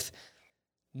helps with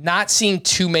not seeing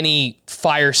too many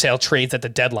fire sale trades at the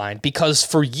deadline, because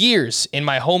for years in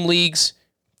my home leagues,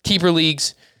 keeper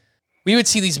leagues, we would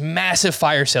see these massive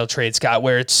fire sale trades, Scott,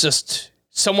 where it's just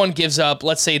someone gives up,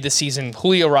 let's say this season,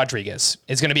 Julio Rodriguez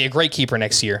is going to be a great keeper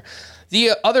next year.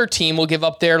 The other team will give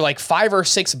up their like 5 or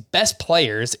 6 best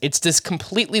players. It's this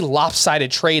completely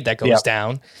lopsided trade that goes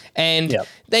down. And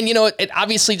then, it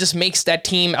obviously just makes that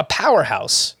team a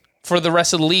powerhouse for the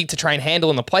rest of the league to try and handle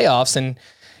in the playoffs. And,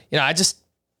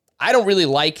 I don't really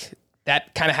like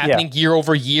that kind of happening year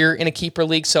over year in a keeper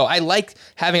league. So I like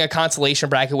having a consolation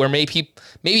bracket where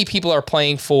maybe people are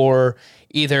playing for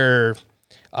either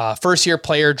first year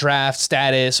player draft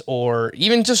status or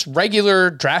even just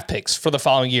regular draft picks for the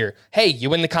following year. Hey,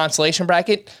 you win the consolation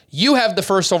bracket, you have the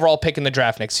first overall pick in the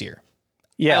draft next year.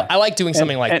 Yeah. I like doing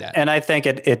something like that. And I think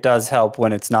it does help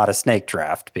when it's not a snake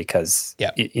draft because,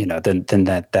 then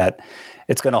that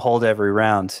it's going to hold every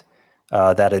round,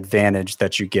 that advantage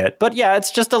that you get. But yeah,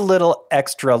 it's just a little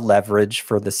extra leverage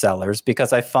for the sellers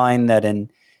because I find that in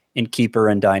keeper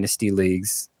and dynasty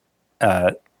leagues,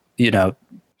 the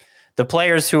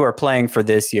players who are playing for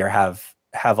this year have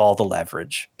all the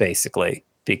leverage basically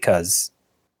because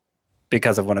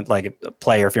of when like a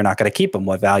player, if you're not going to keep him,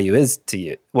 what value is to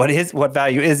you? What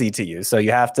value is he to you? So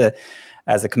you have to,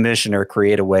 as a commissioner,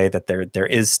 create a way that there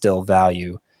is still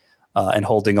value in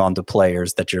holding on to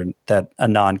players that a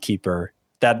non-keeper,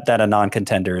 that a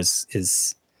non-contender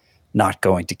is not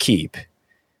going to keep.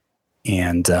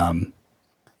 And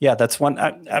that's one.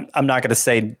 I'm not going to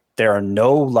say there are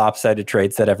no lopsided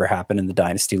trades that ever happen in the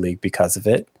Dynasty League because of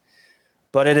it,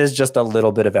 but it is just a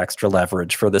little bit of extra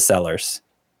leverage for the sellers.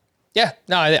 Yeah,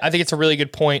 no, I think it's a really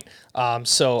good point.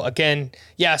 So again,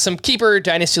 some keeper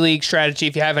Dynasty League strategy.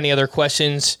 If you have any other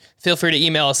questions, feel free to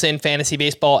email us in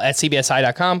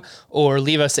fantasybaseball@cbsi.com or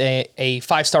leave us a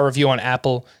 5-star review on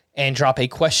Apple and drop a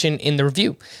question in the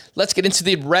review. Let's get into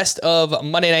the rest of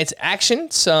Monday night's action.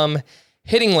 Some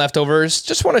hitting leftovers.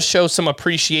 Just want to show some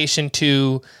appreciation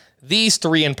to these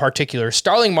 3 in particular.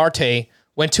 Starling Marte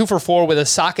went 2 for 4 with a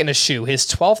sock and a shoe. His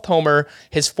 12th homer,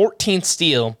 his 14th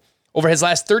steal. Over his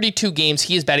last 32 games,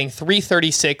 he is batting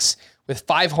 .336 with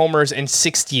 5 homers and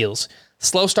 6 steals.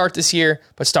 Slow start this year,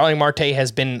 but Starling Marte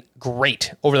has been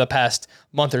great over the past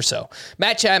month or so.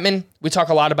 Matt Chapman, we talk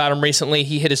a lot about him recently.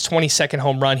 He hit his 22nd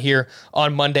home run here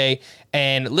on Monday.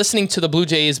 And listening to the Blue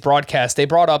Jays broadcast, they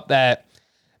brought up that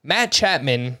Matt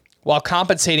Chapman, while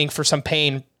compensating for some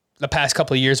pain the past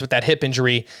couple of years with that hip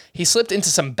injury, he slipped into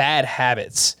some bad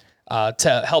habits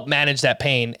to help manage that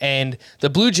pain. And the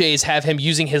Blue Jays have him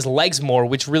using his legs more,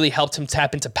 which really helped him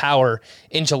tap into power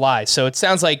in July. So it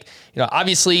sounds like,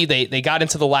 obviously they got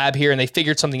into the lab here and they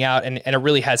figured something out, and it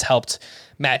really has helped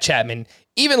Matt Chapman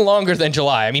even longer than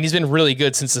July. I mean, he's been really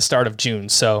good since the start of June.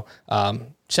 So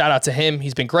shout out to him.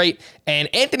 He's been great. And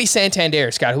Anthony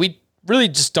Santander, Scott, who we really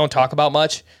just don't talk about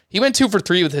much. He went 2 for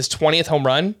 3 with his 20th home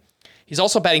run. He's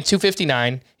also batting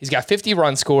 .259. He's got 50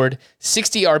 runs scored,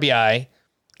 60 RBI.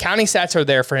 Counting stats are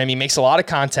there for him. He makes a lot of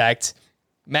contact,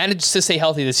 managed to stay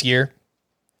healthy this year.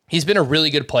 He's been a really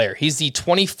good player. He's the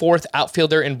 24th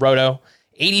outfielder in Roto,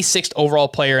 86th overall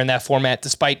player in that format,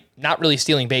 despite not really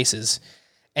stealing bases.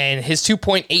 And his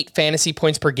 2.8 fantasy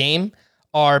points per game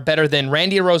are better than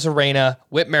Randy Arozarena,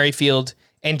 Whit Merrifield,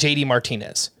 and JD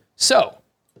Martinez. So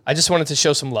I just wanted to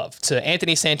show some love to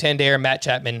Anthony Santander, Matt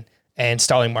Chapman, and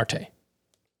Starling Marte.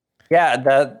 Yeah,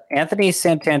 the Anthony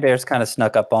Santander's kind of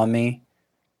snuck up on me.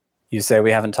 You say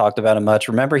we haven't talked about him much.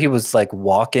 Remember, he was like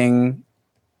walking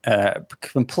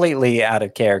completely out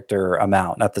of character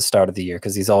amount at the start of the year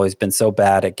because he's always been so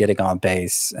bad at getting on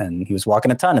base, and he was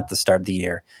walking a ton at the start of the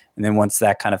year. And then once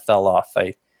that kind of fell off,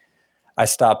 I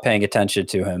stopped paying attention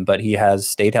to him. But he has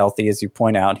stayed healthy, as you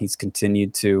point out. He's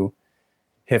continued to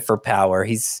hit for power.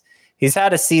 He's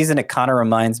had a season. It kind of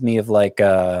reminds me of like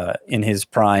in his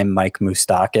prime, Mike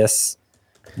Moustakas,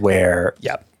 where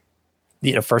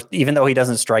first, even though he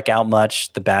doesn't strike out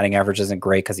much, the batting average isn't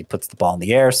great because he puts the ball in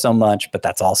the air so much. But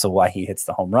that's also why he hits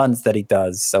the home runs that he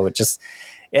does. So it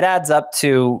adds up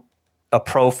to a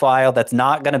profile that's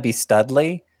not going to be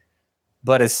Studley,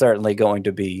 but is certainly going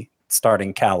to be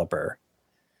starting caliber,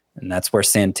 and that's where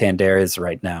Santander is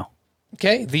right now.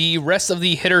 Okay, the rest of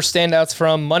the hitter standouts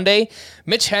from Monday.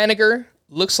 Mitch Haniger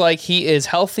looks like he is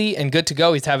healthy and good to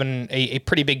go. He's having a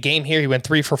pretty big game here. He went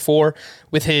 3 for 4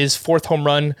 with his 4th home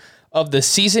run of the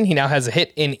season. He now has a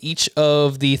hit in each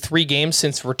of the 3 games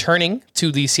since returning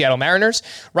to the Seattle Mariners.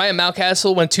 Ryan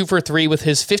Mountcastle went 2 for 3 with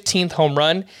his 15th home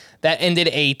run. That ended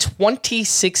a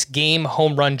 26-game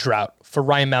home run drought for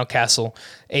Ryan Mountcastle.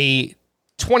 A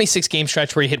 26-game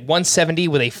stretch where he hit 170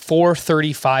 with a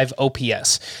 .435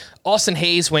 OPS. Austin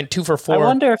Hayes went 2 for 4. I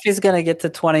wonder if he's going to get to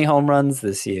 20 home runs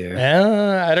this year.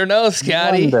 I don't know,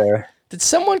 Scotty. Did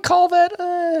someone call that?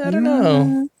 I don't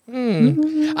know.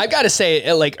 I've got to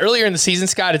say, like earlier in the season,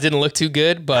 Scott, it didn't look too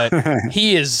good, but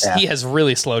he has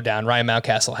really slowed down. Ryan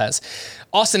Mountcastle has.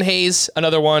 Austin Hayes,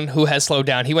 another one who has slowed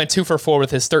down. He went 2 for 4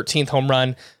 with his 13th home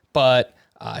run, but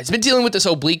he's been dealing with this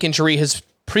oblique injury. His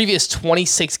previous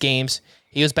 26 games,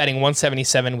 he was batting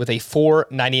 177 with a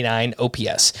 499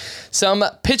 OPS. Some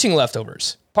pitching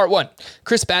leftovers. Part 1,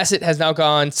 Chris Bassitt has now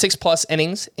gone 6+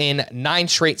 innings in 9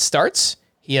 straight starts.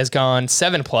 He has gone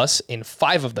 7+ in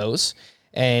 5 of those.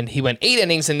 And he went 8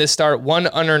 innings in this start, 1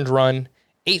 unearned run,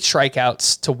 8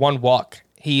 strikeouts to 1 walk.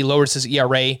 He lowers his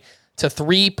ERA to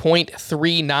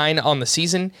 3.39 on the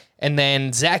season. And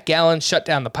then Zach Gallen shut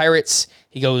down the Pirates.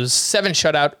 He goes 7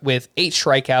 shutout with 8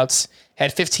 strikeouts,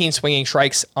 had 15 swinging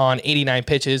strikes on 89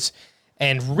 pitches,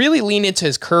 and really leaned into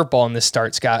his curveball in this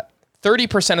start, Scott.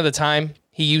 30% of the time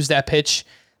he used that pitch.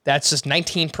 That's just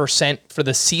 19% for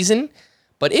the season.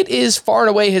 But it is far and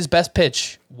away his best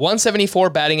pitch. 174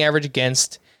 batting average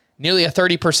against, nearly a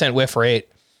 30% whiff rate.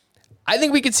 I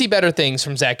think we could see better things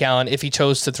from Zach Gallen if he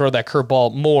chose to throw that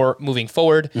curveball more moving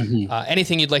forward.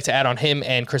 Anything you'd like to add on him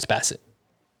and Chris Bassitt?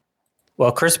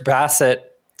 Well, Chris Bassitt,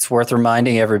 it's worth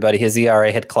reminding everybody, his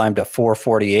ERA had climbed to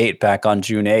 4.48 back on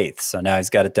June 8th. So now he's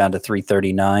got it down to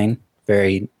 3.39.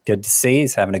 Very good to see.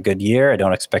 He's having a good year. I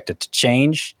don't expect it to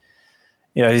change.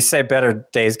 You say better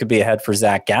days could be ahead for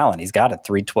Zach Gallen. He's got a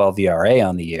 3.12 ERA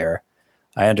on the year.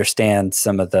 I understand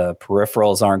some of the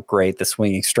peripherals aren't great. The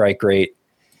swinging strike rate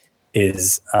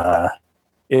is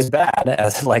bad,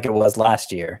 as like it was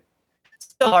last year. It's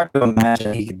still hard to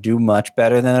imagine he could do much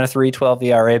better than a 3.12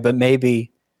 ERA, but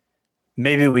maybe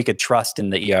we could trust in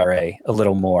the ERA a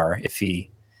little more if he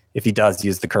does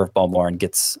use the curveball more and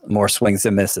gets more swings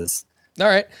and misses. All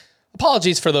right.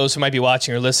 Apologies for those who might be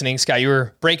watching or listening. Scott, you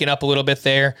were breaking up a little bit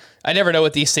there. I never know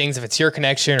with these things if it's your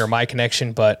connection or my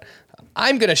connection, but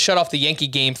I'm going to shut off the Yankee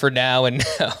game for now, and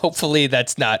hopefully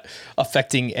that's not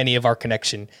affecting any of our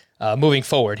connection moving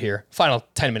forward here. Final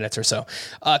 10 minutes or so.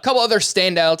 A couple other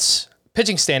standouts,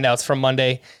 pitching standouts from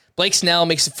Monday. Blake Snell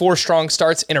makes 4 strong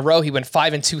starts in a row. He went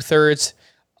 5 2/3,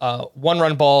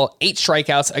 1-run ball, 8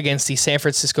 strikeouts against the San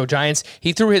Francisco Giants.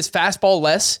 He threw his fastball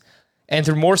less and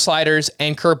threw more sliders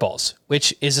and curveballs,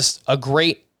 which is just a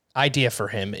great idea for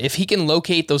him. If he can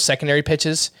locate those secondary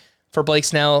pitches for Blake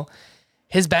Snell,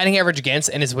 his batting average against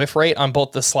and his whiff rate on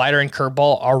both the slider and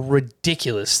curveball are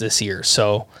ridiculous this year.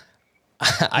 So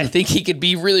I think he could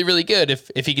be really, really good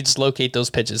if he could just locate those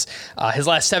pitches. His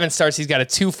last 7 starts, he's got a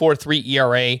 2.43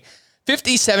 ERA,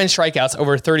 57 strikeouts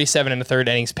over 37 1/3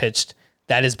 innings pitched.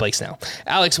 That is Blake Snell.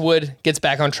 Alex Wood gets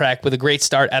back on track with a great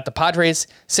start at the Padres.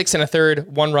 6 1/3,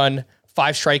 1 run,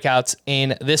 5 strikeouts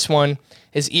in this one.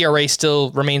 His ERA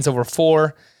still remains over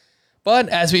 4. But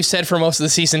as we've said for most of the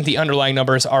season, the underlying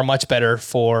numbers are much better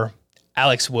for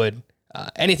Alex Wood.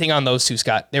 Anything on those two,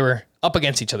 Scott? They were up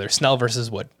against each other, Snell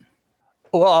versus Wood.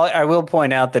 Well, I will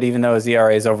point out that even though his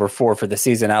ERA is over 4 for the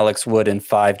season, Alex Wood in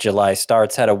 5 July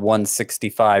starts had a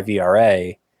 1.65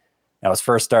 ERA. Now, his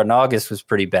first start in August was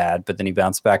pretty bad, but then he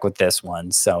bounced back with this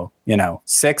one. So,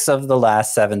 6 of the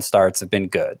last 7 starts have been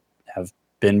good, have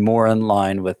been more in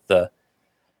line with the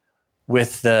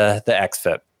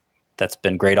xFIP. That's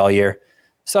been great all year.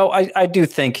 So I do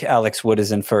think Alex Wood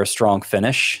is in for a strong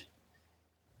finish.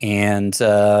 And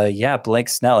Blake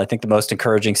Snell, I think the most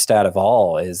encouraging stat of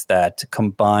all is that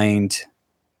combined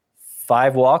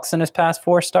 5 walks in his past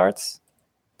 4 starts.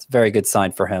 It's a very good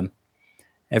sign for him.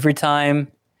 Every time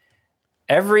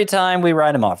we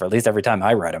write him off, or at least every time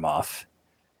I write him off,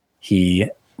 he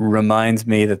reminds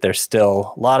me that there's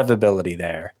still a lot of ability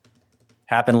there.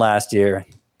 Happened last year.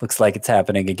 Looks like it's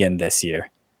happening again this year.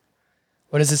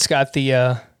 What is it, Scott?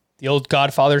 The old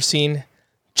Godfather scene?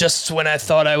 Just when I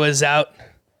thought I was out,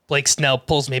 Blake Snell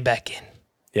pulls me back in.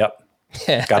 Yep.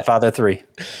 Godfather 3.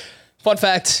 Fun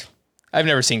fact, I've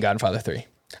never seen Godfather 3.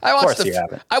 Of course you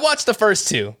haven't. I watched the first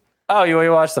 2. Oh, you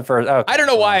watched the first. Okay. I don't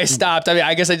know why I stopped. I mean,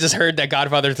 I guess I just heard that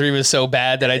Godfather 3 was so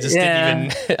bad that I just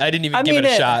didn't even give it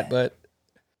a shot. But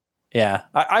yeah,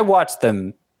 I watched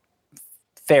them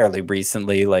fairly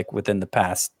recently, like within the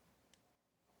past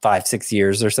 5-6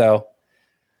 years or so.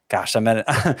 Gosh, I'm at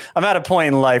a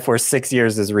point in life where 6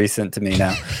 years is recent to me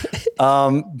now.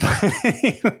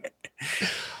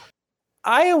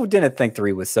 I didn't think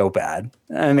 3 was so bad.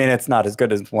 I mean, it's not as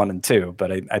good as 1 and 2,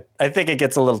 but I think it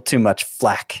gets a little too much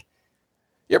flack.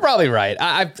 You're probably right.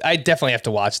 I definitely have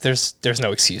to watch. There's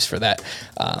no excuse for that.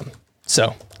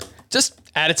 So just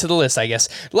Add it to the list, I guess.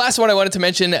 The last one I wanted to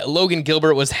mention, Logan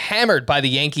Gilbert was hammered by the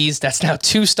Yankees. That's now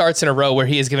 2 starts in a row where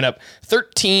he has given up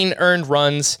 13 earned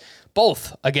runs,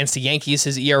 both against the Yankees.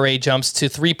 His ERA jumps to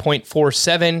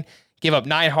 3.47. Gave up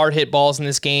 9 hard hit balls in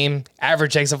this game.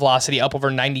 Average exit velocity up over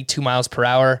 92 miles per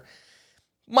hour.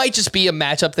 Might just be a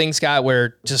matchup thing, Scott,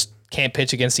 where just can't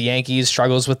pitch against the Yankees,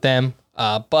 struggles with them.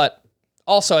 But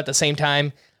also at the same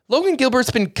time, Logan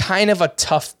Gilbert's been kind of a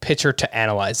tough pitcher to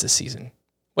analyze this season.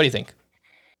 What do you think?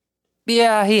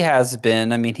 Yeah, he has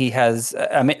been. I mean,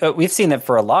 we've seen it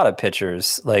for a lot of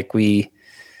pitchers. Like we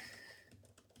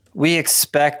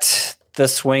expect the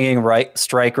swinging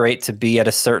strike rate to be at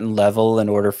a certain level in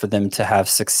order for them to have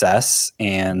success.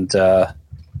 And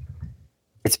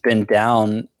it's been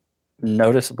down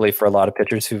noticeably for a lot of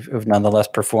pitchers who've nonetheless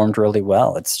performed really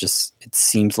well. It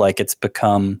seems like it's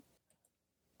become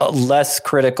a less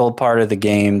critical part of the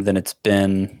game than it's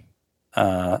been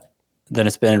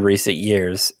in recent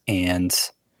years. And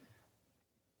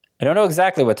I don't know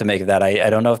exactly what to make of that. I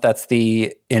don't know if that's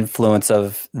the influence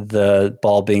of the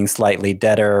ball being slightly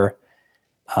deader,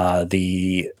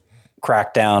 the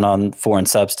crackdown on foreign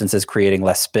substances creating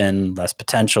less spin, less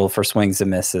potential for swings and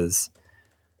misses.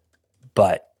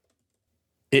 But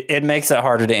it makes it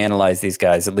harder to analyze these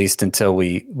guys, at least until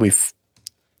we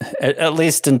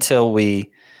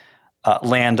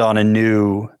land on a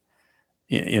new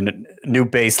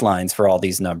baselines for all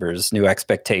these numbers, new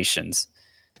expectations.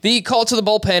 The call to the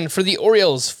bullpen for the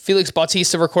Orioles. Felix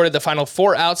Bautista recorded the final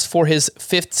 4 outs for his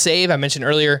 5th save. I mentioned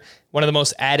earlier, one of the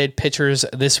most added pitchers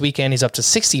this weekend. He's up to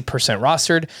 60%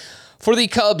 rostered. For the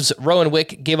Cubs, Rowan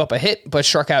Wick gave up a hit, but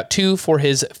struck out 2 for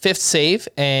his 5th save,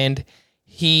 and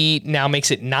he now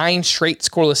makes it 9 straight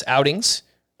scoreless outings.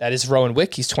 That is Rowan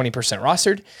Wick. He's 20%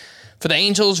 rostered. For the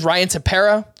Angels, Ryan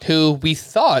Tepera, who we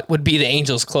thought would be the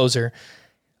Angels closer,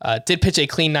 did pitch a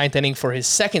clean 9th inning for his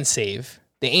 2nd save.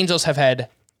 The Angels have had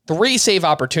 3 save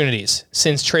opportunities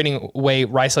since trading away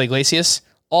Raisel Iglesias.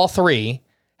 All 3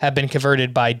 have been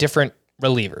converted by different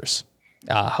relievers.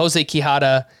 Jose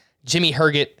Quijada, Jimmy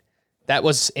Herget, that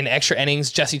was in extra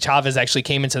innings. Jesse Chavez actually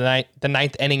came into the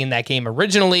 9th inning in that game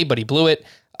originally, but he blew it.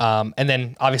 And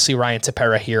then obviously Ryan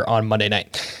Tepera here on Monday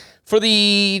night. For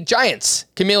the Giants,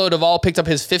 Camilo Doval picked up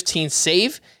his 15th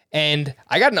save, and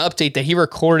I got an update that he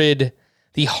recorded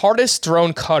the hardest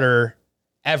thrown cutter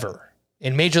ever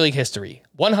in Major League history,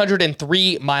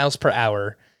 103 miles per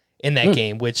hour in that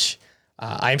game, which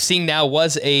I'm seeing now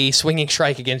was a swinging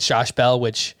strike against Josh Bell,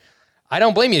 which I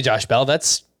don't blame you, Josh Bell.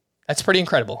 That's pretty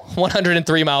incredible.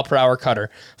 103 mile per hour cutter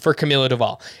for Camilo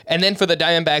Doval. And then for the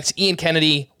Diamondbacks, Ian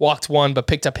Kennedy walked 1, but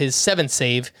picked up his 7th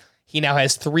save. He now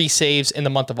has 3 saves in the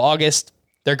month of August.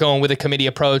 They're going with a committee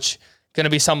approach. Going to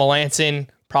be some Melanson,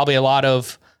 probably a lot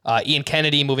of Ian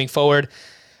Kennedy moving forward.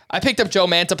 I picked up Joe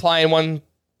Mantiply in one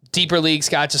deeper league,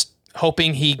 Scott, just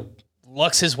hoping he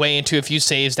lucks his way into a few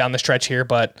saves down the stretch here,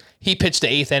 but he pitched the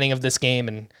 8th inning of this game,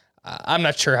 and I'm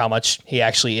not sure how much he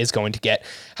actually is going to get.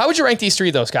 How would you rank these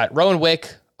 3, though, Scott? Rowan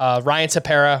Wick, Ryan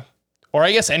Tepera, or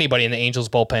I guess anybody in the Angels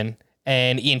bullpen,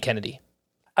 and Ian Kennedy.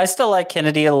 I still like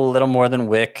Kennedy a little more than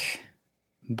Wick,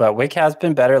 but Wick has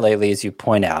been better lately, as you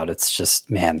point out. It's just,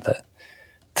 man,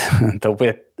 the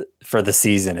whip for the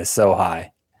season is so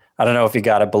high. I don't know if he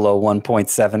got it below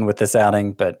 1.7 with this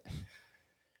outing, but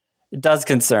it does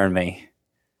concern me.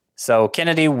 So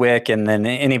Kennedy, Wick, and then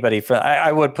anybody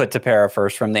I would put Tepera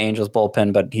first from the Angels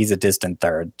bullpen, but he's a distant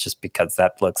third just because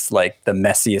that looks like the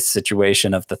messiest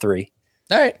situation of the 3.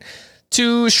 All right.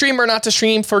 To stream or not to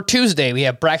stream for Tuesday, we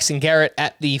have Braxton Garrett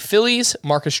at the Phillies,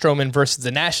 Marcus Stroman versus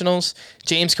the Nationals,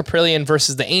 James Kaprielian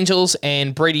versus the Angels,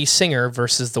 and Brady Singer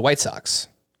versus the White Sox.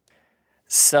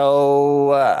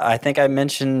 So I think I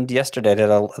mentioned yesterday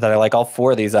that I like all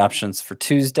 4 of these options for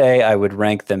Tuesday. I would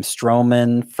rank them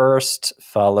Stroman first,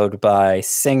 followed by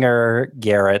Singer,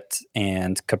 Garrett,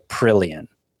 and Kaprielian.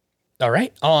 All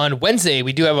right. On Wednesday,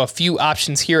 we do have a few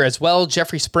options here as well.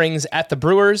 Jeffrey Springs at the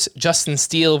Brewers, Justin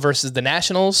Steele versus the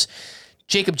Nationals,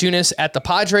 Jacob Junis at the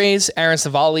Padres, Aaron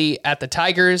Savali at the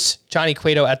Tigers, Johnny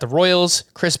Cueto at the Royals,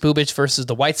 Chris Bubich versus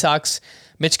the White Sox,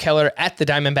 Mitch Keller at the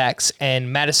Diamondbacks,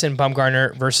 and Madison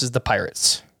Bumgarner versus the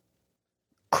Pirates.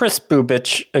 Chris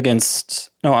Bubich against...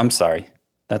 No, I'm sorry.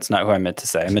 That's not who I meant to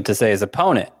say. I meant to say his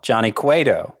opponent, Johnny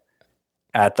Cueto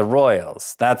at the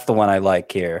Royals. That's the one I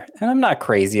like here. And I'm not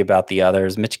crazy about the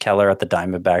others. Mitch Keller at the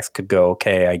Diamondbacks could go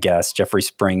okay, I guess. Jeffrey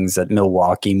Springs at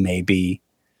Milwaukee, maybe.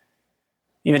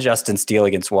 Even Justin Steele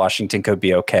against Washington could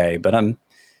be okay. But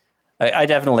I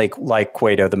definitely like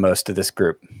Cueto the most of this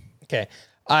group. Okay.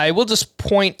 I will just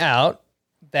point out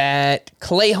that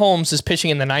Clay Holmes is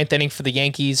pitching in the 9th inning for the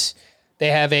Yankees. They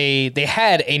had a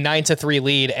 9-3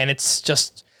 lead, and it's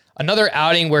just Another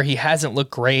outing where he hasn't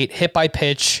looked great. Hit by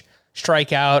pitch,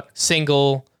 strikeout,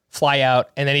 single, fly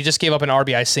out, and then he just gave up an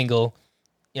RBI single.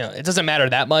 It doesn't matter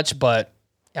that much, but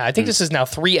yeah, I think this is now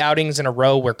 3 outings in a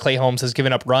row where Clay Holmes has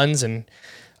given up runs, and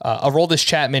Aroldis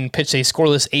Chapman pitched a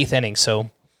scoreless 8th inning. So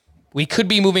we could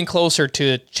be moving closer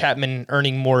to Chapman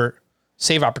earning more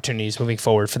save opportunities moving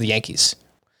forward for the Yankees.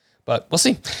 But we'll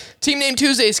see. Team Name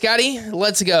Tuesday, Scotty.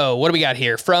 Let's go. What do we got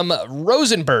here? From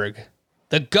Rosenberg,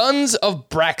 the Guns of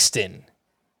Braxton.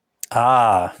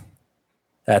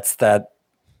 That's that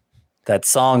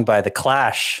song by The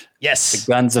Clash. Yes.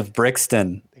 The Guns of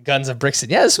Brixton. The Guns of Brixton.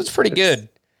 Yeah, this was pretty good.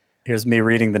 Here's me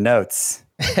reading the notes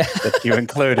that you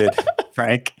included,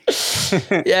 Frank.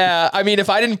 Yeah, I mean, if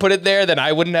I didn't put it there, then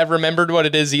I wouldn't have remembered what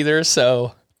it is either.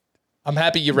 So I'm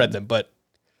happy you read them, but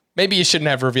maybe you shouldn't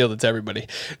have revealed it to everybody.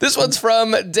 This one's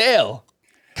from Dale.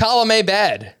 Column A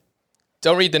bad.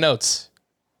 Don't read the notes.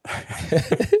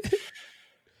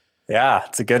 Yeah,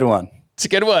 it's a good one. It's a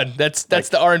good one. That's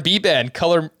the R&B band,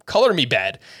 Color Me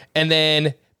Bad. And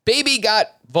then Baby Got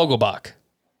Vogelbach.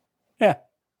 Yeah.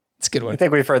 It's a good one. I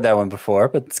think we've heard that one before,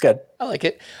 but it's good. I like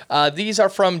it. These are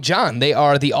from John. They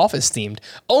are The Office themed.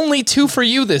 Only 2 for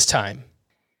you this time.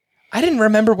 I didn't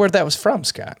remember where that was from,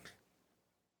 Scott.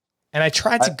 And I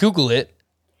tried to Google it.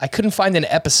 I couldn't find an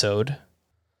episode.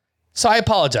 So I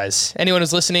apologize. Anyone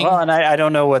who's listening. Well, and I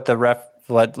don't know what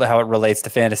how it relates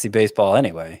to fantasy baseball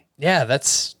anyway. Yeah,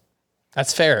 that's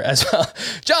fair as well.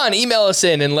 John, email us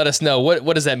in and let us know.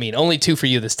 What does that mean? Only 2 for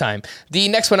you this time. The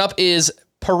next one up is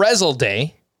Pretzel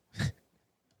Day.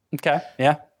 Okay,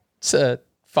 yeah. It's a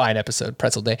fine episode,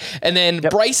 Pretzel Day. And then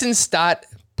Bryson Stott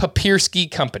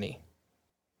Papierski Company.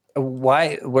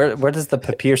 Why? Where does the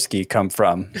Papierski come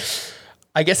from?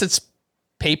 I guess it's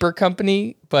paper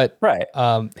company, but right.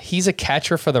 He's a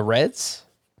catcher for the Reds.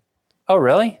 Oh,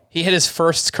 really? He hit his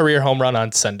first career home run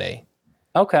on Sunday.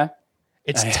 Okay.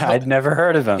 I'd never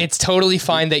heard of him. It's totally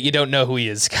fine that you don't know who he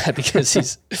is, Scott, because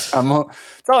he's... it's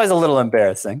always a little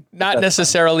embarrassing. Not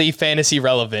necessarily fantasy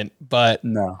relevant, but...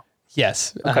 No.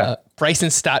 Yes. Okay.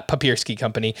 Bryson Stott Papierski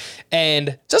Company.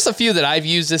 And just a few that I've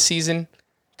used this season.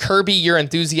 Kirby Your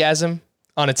Enthusiasm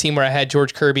on a team where I had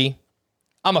George Kirby.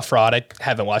 I'm a fraud. I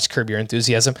haven't watched Curb Your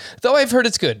Enthusiasm, though I've heard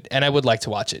it's good, and I would like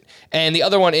to watch it. And the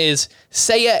other one is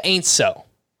Seiya Ain't So,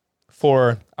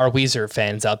 for our Weezer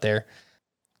fans out there.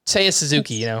 Seiya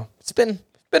Suzuki, it's been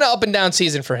an up and down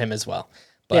season for him as well.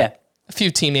 But a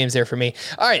few team names there for me.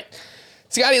 All right,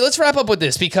 Scotty, let's wrap up with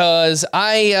this because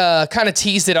I kind of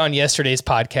teased it on yesterday's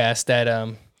podcast that,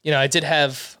 I did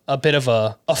have a bit of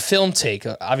a film take,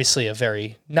 obviously a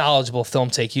very knowledgeable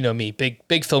film take. You know me,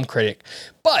 big film critic.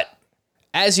 But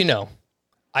as you know,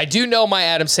 I do know my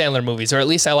Adam Sandler movies, or at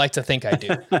least I like to think I do.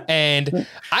 And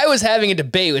I was having a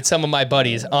debate with some of my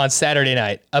buddies on Saturday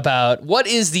night about what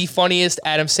is the funniest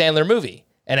Adam Sandler movie.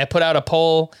 And I put out a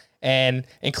poll and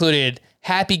included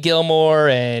Happy Gilmore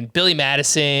and Billy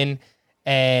Madison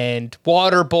and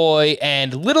Waterboy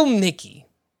and Little Nicky.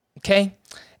 Okay?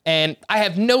 And I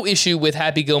have no issue with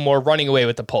Happy Gilmore running away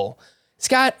with the poll.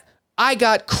 Scott, I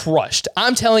got crushed.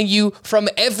 I'm telling you, from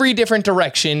every different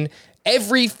direction,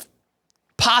 every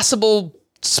possible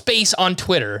space on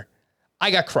Twitter, I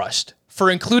got crushed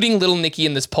for including Little Nicky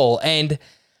in this poll. And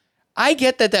I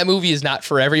get that movie is not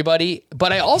for everybody,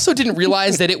 but I also didn't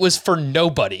realize that it was for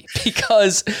nobody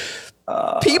because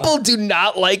people do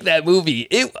not like that movie.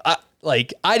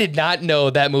 I did not know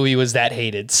that movie was that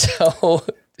hated. So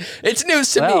it's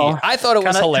news to me. I thought it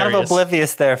was hilarious. Kind of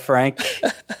oblivious there, Frank.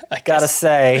 I gotta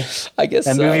say, I guess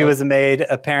that movie was made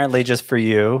apparently just for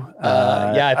you.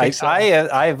 I think so.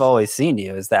 I've always seen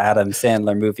you as the Adam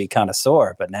Sandler movie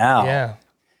connoisseur, but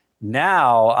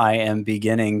now I am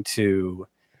beginning to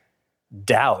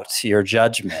doubt your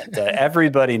judgment.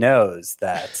 Everybody knows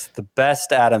that the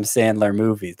best Adam Sandler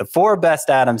movies, the 4 best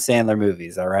Adam Sandler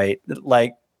movies, all right?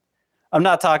 Like, I'm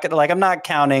not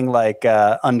counting like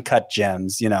Uncut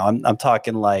Gems, I'm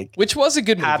talking like, which was a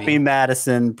good movie. Happy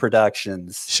Madison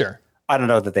Productions. Sure. I don't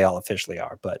know that they all officially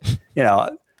are, but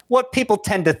what people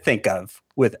tend to think of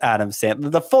with Adam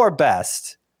Sandler, the 4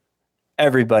 best,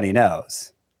 everybody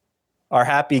knows, are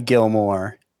Happy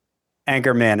Gilmore,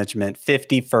 Anger Management,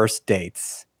 50 First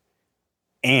Dates,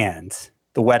 and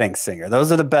The Wedding Singer. Those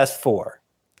are the best 4.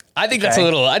 I think that's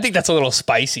a little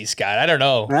spicy, Scott. I don't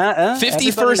know.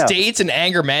 50 First Dates and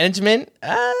Anger Management.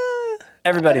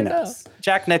 Everybody knows.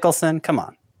 Jack Nicholson. Come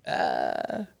on.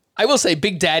 I will say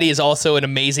Big Daddy is also an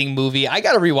amazing movie. I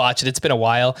got to rewatch it. It's been a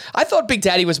while. I thought Big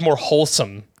Daddy was more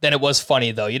wholesome than it was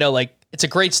funny, though. It's a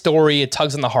great story. It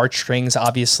tugs on the heartstrings,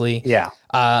 obviously. Yeah.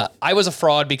 I was a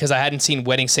fraud because I hadn't seen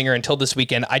Wedding Singer until this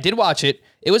weekend. I did watch it.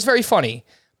 It was very funny.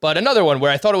 but another one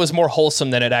where I thought it was more wholesome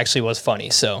than it actually was funny.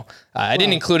 So I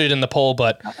didn't include it in the poll,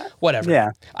 but whatever.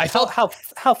 Yeah. I felt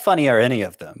how funny are any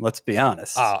of them? Let's be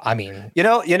honest. I mean, you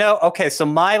know. Okay, so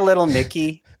My Little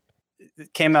Nicky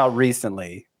came out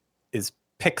recently. Is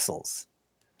Pixels.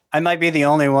 I might be the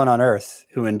only one on earth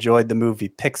who enjoyed the movie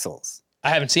Pixels. I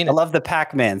haven't seen it. I love the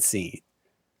Pac-Man scene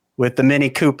with the Mini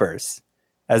Coopers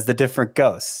as the different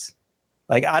ghosts.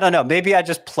 Like, I don't know, maybe I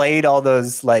just played all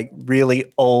those like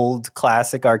really old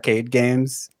classic arcade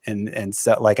games and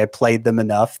so like I played them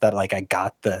enough that like I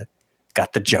got the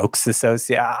jokes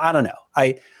associated. I don't know.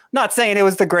 I'm not saying it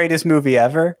was the greatest movie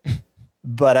ever,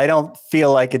 but I don't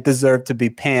feel like it deserved to be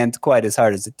panned quite as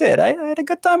hard as it did. I had a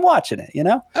good time watching it, you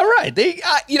know? All right.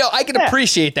 I can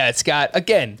appreciate that, Scott.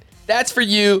 Again, that's for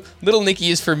you. Little Nicky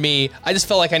is for me. I just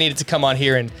felt like I needed to come on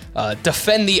here and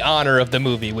defend the honor of the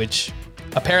movie, which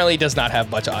apparently does not have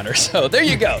much honor. So there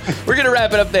you go. We're going to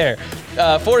wrap it up there.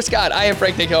 For Scott, I am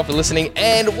Frank. Thank you all for listening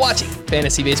and watching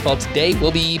Fantasy Baseball Today.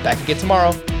 We'll be back again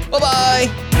tomorrow.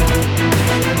 Bye-bye.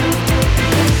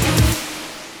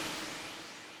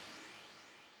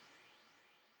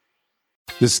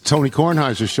 This is Tony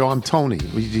Kornheiser's show. I'm Tony.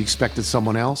 You expected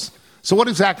someone else? So what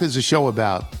exactly is the show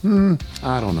about?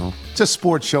 I don't know. It's a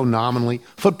sports show nominally.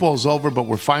 Football's over, but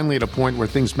we're finally at a point where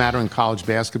things matter in college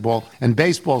basketball, and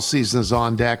baseball season is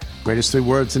on deck. Greatest 3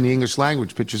 words in the English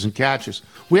language, pitchers and catchers.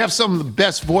 We have some of the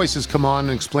best voices come on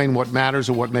and explain what matters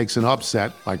or what makes an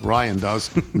upset, like Ryan does.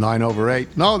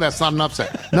 9/8. No, that's not an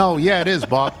upset. No, yeah, it is,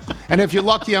 Bob. And if you're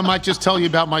lucky, I might just tell you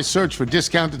about my search for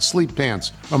discounted sleep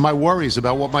pants or my worries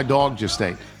about what my dog just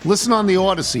ate. Listen on the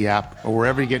Odyssey app or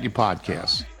wherever you get your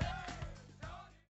podcasts.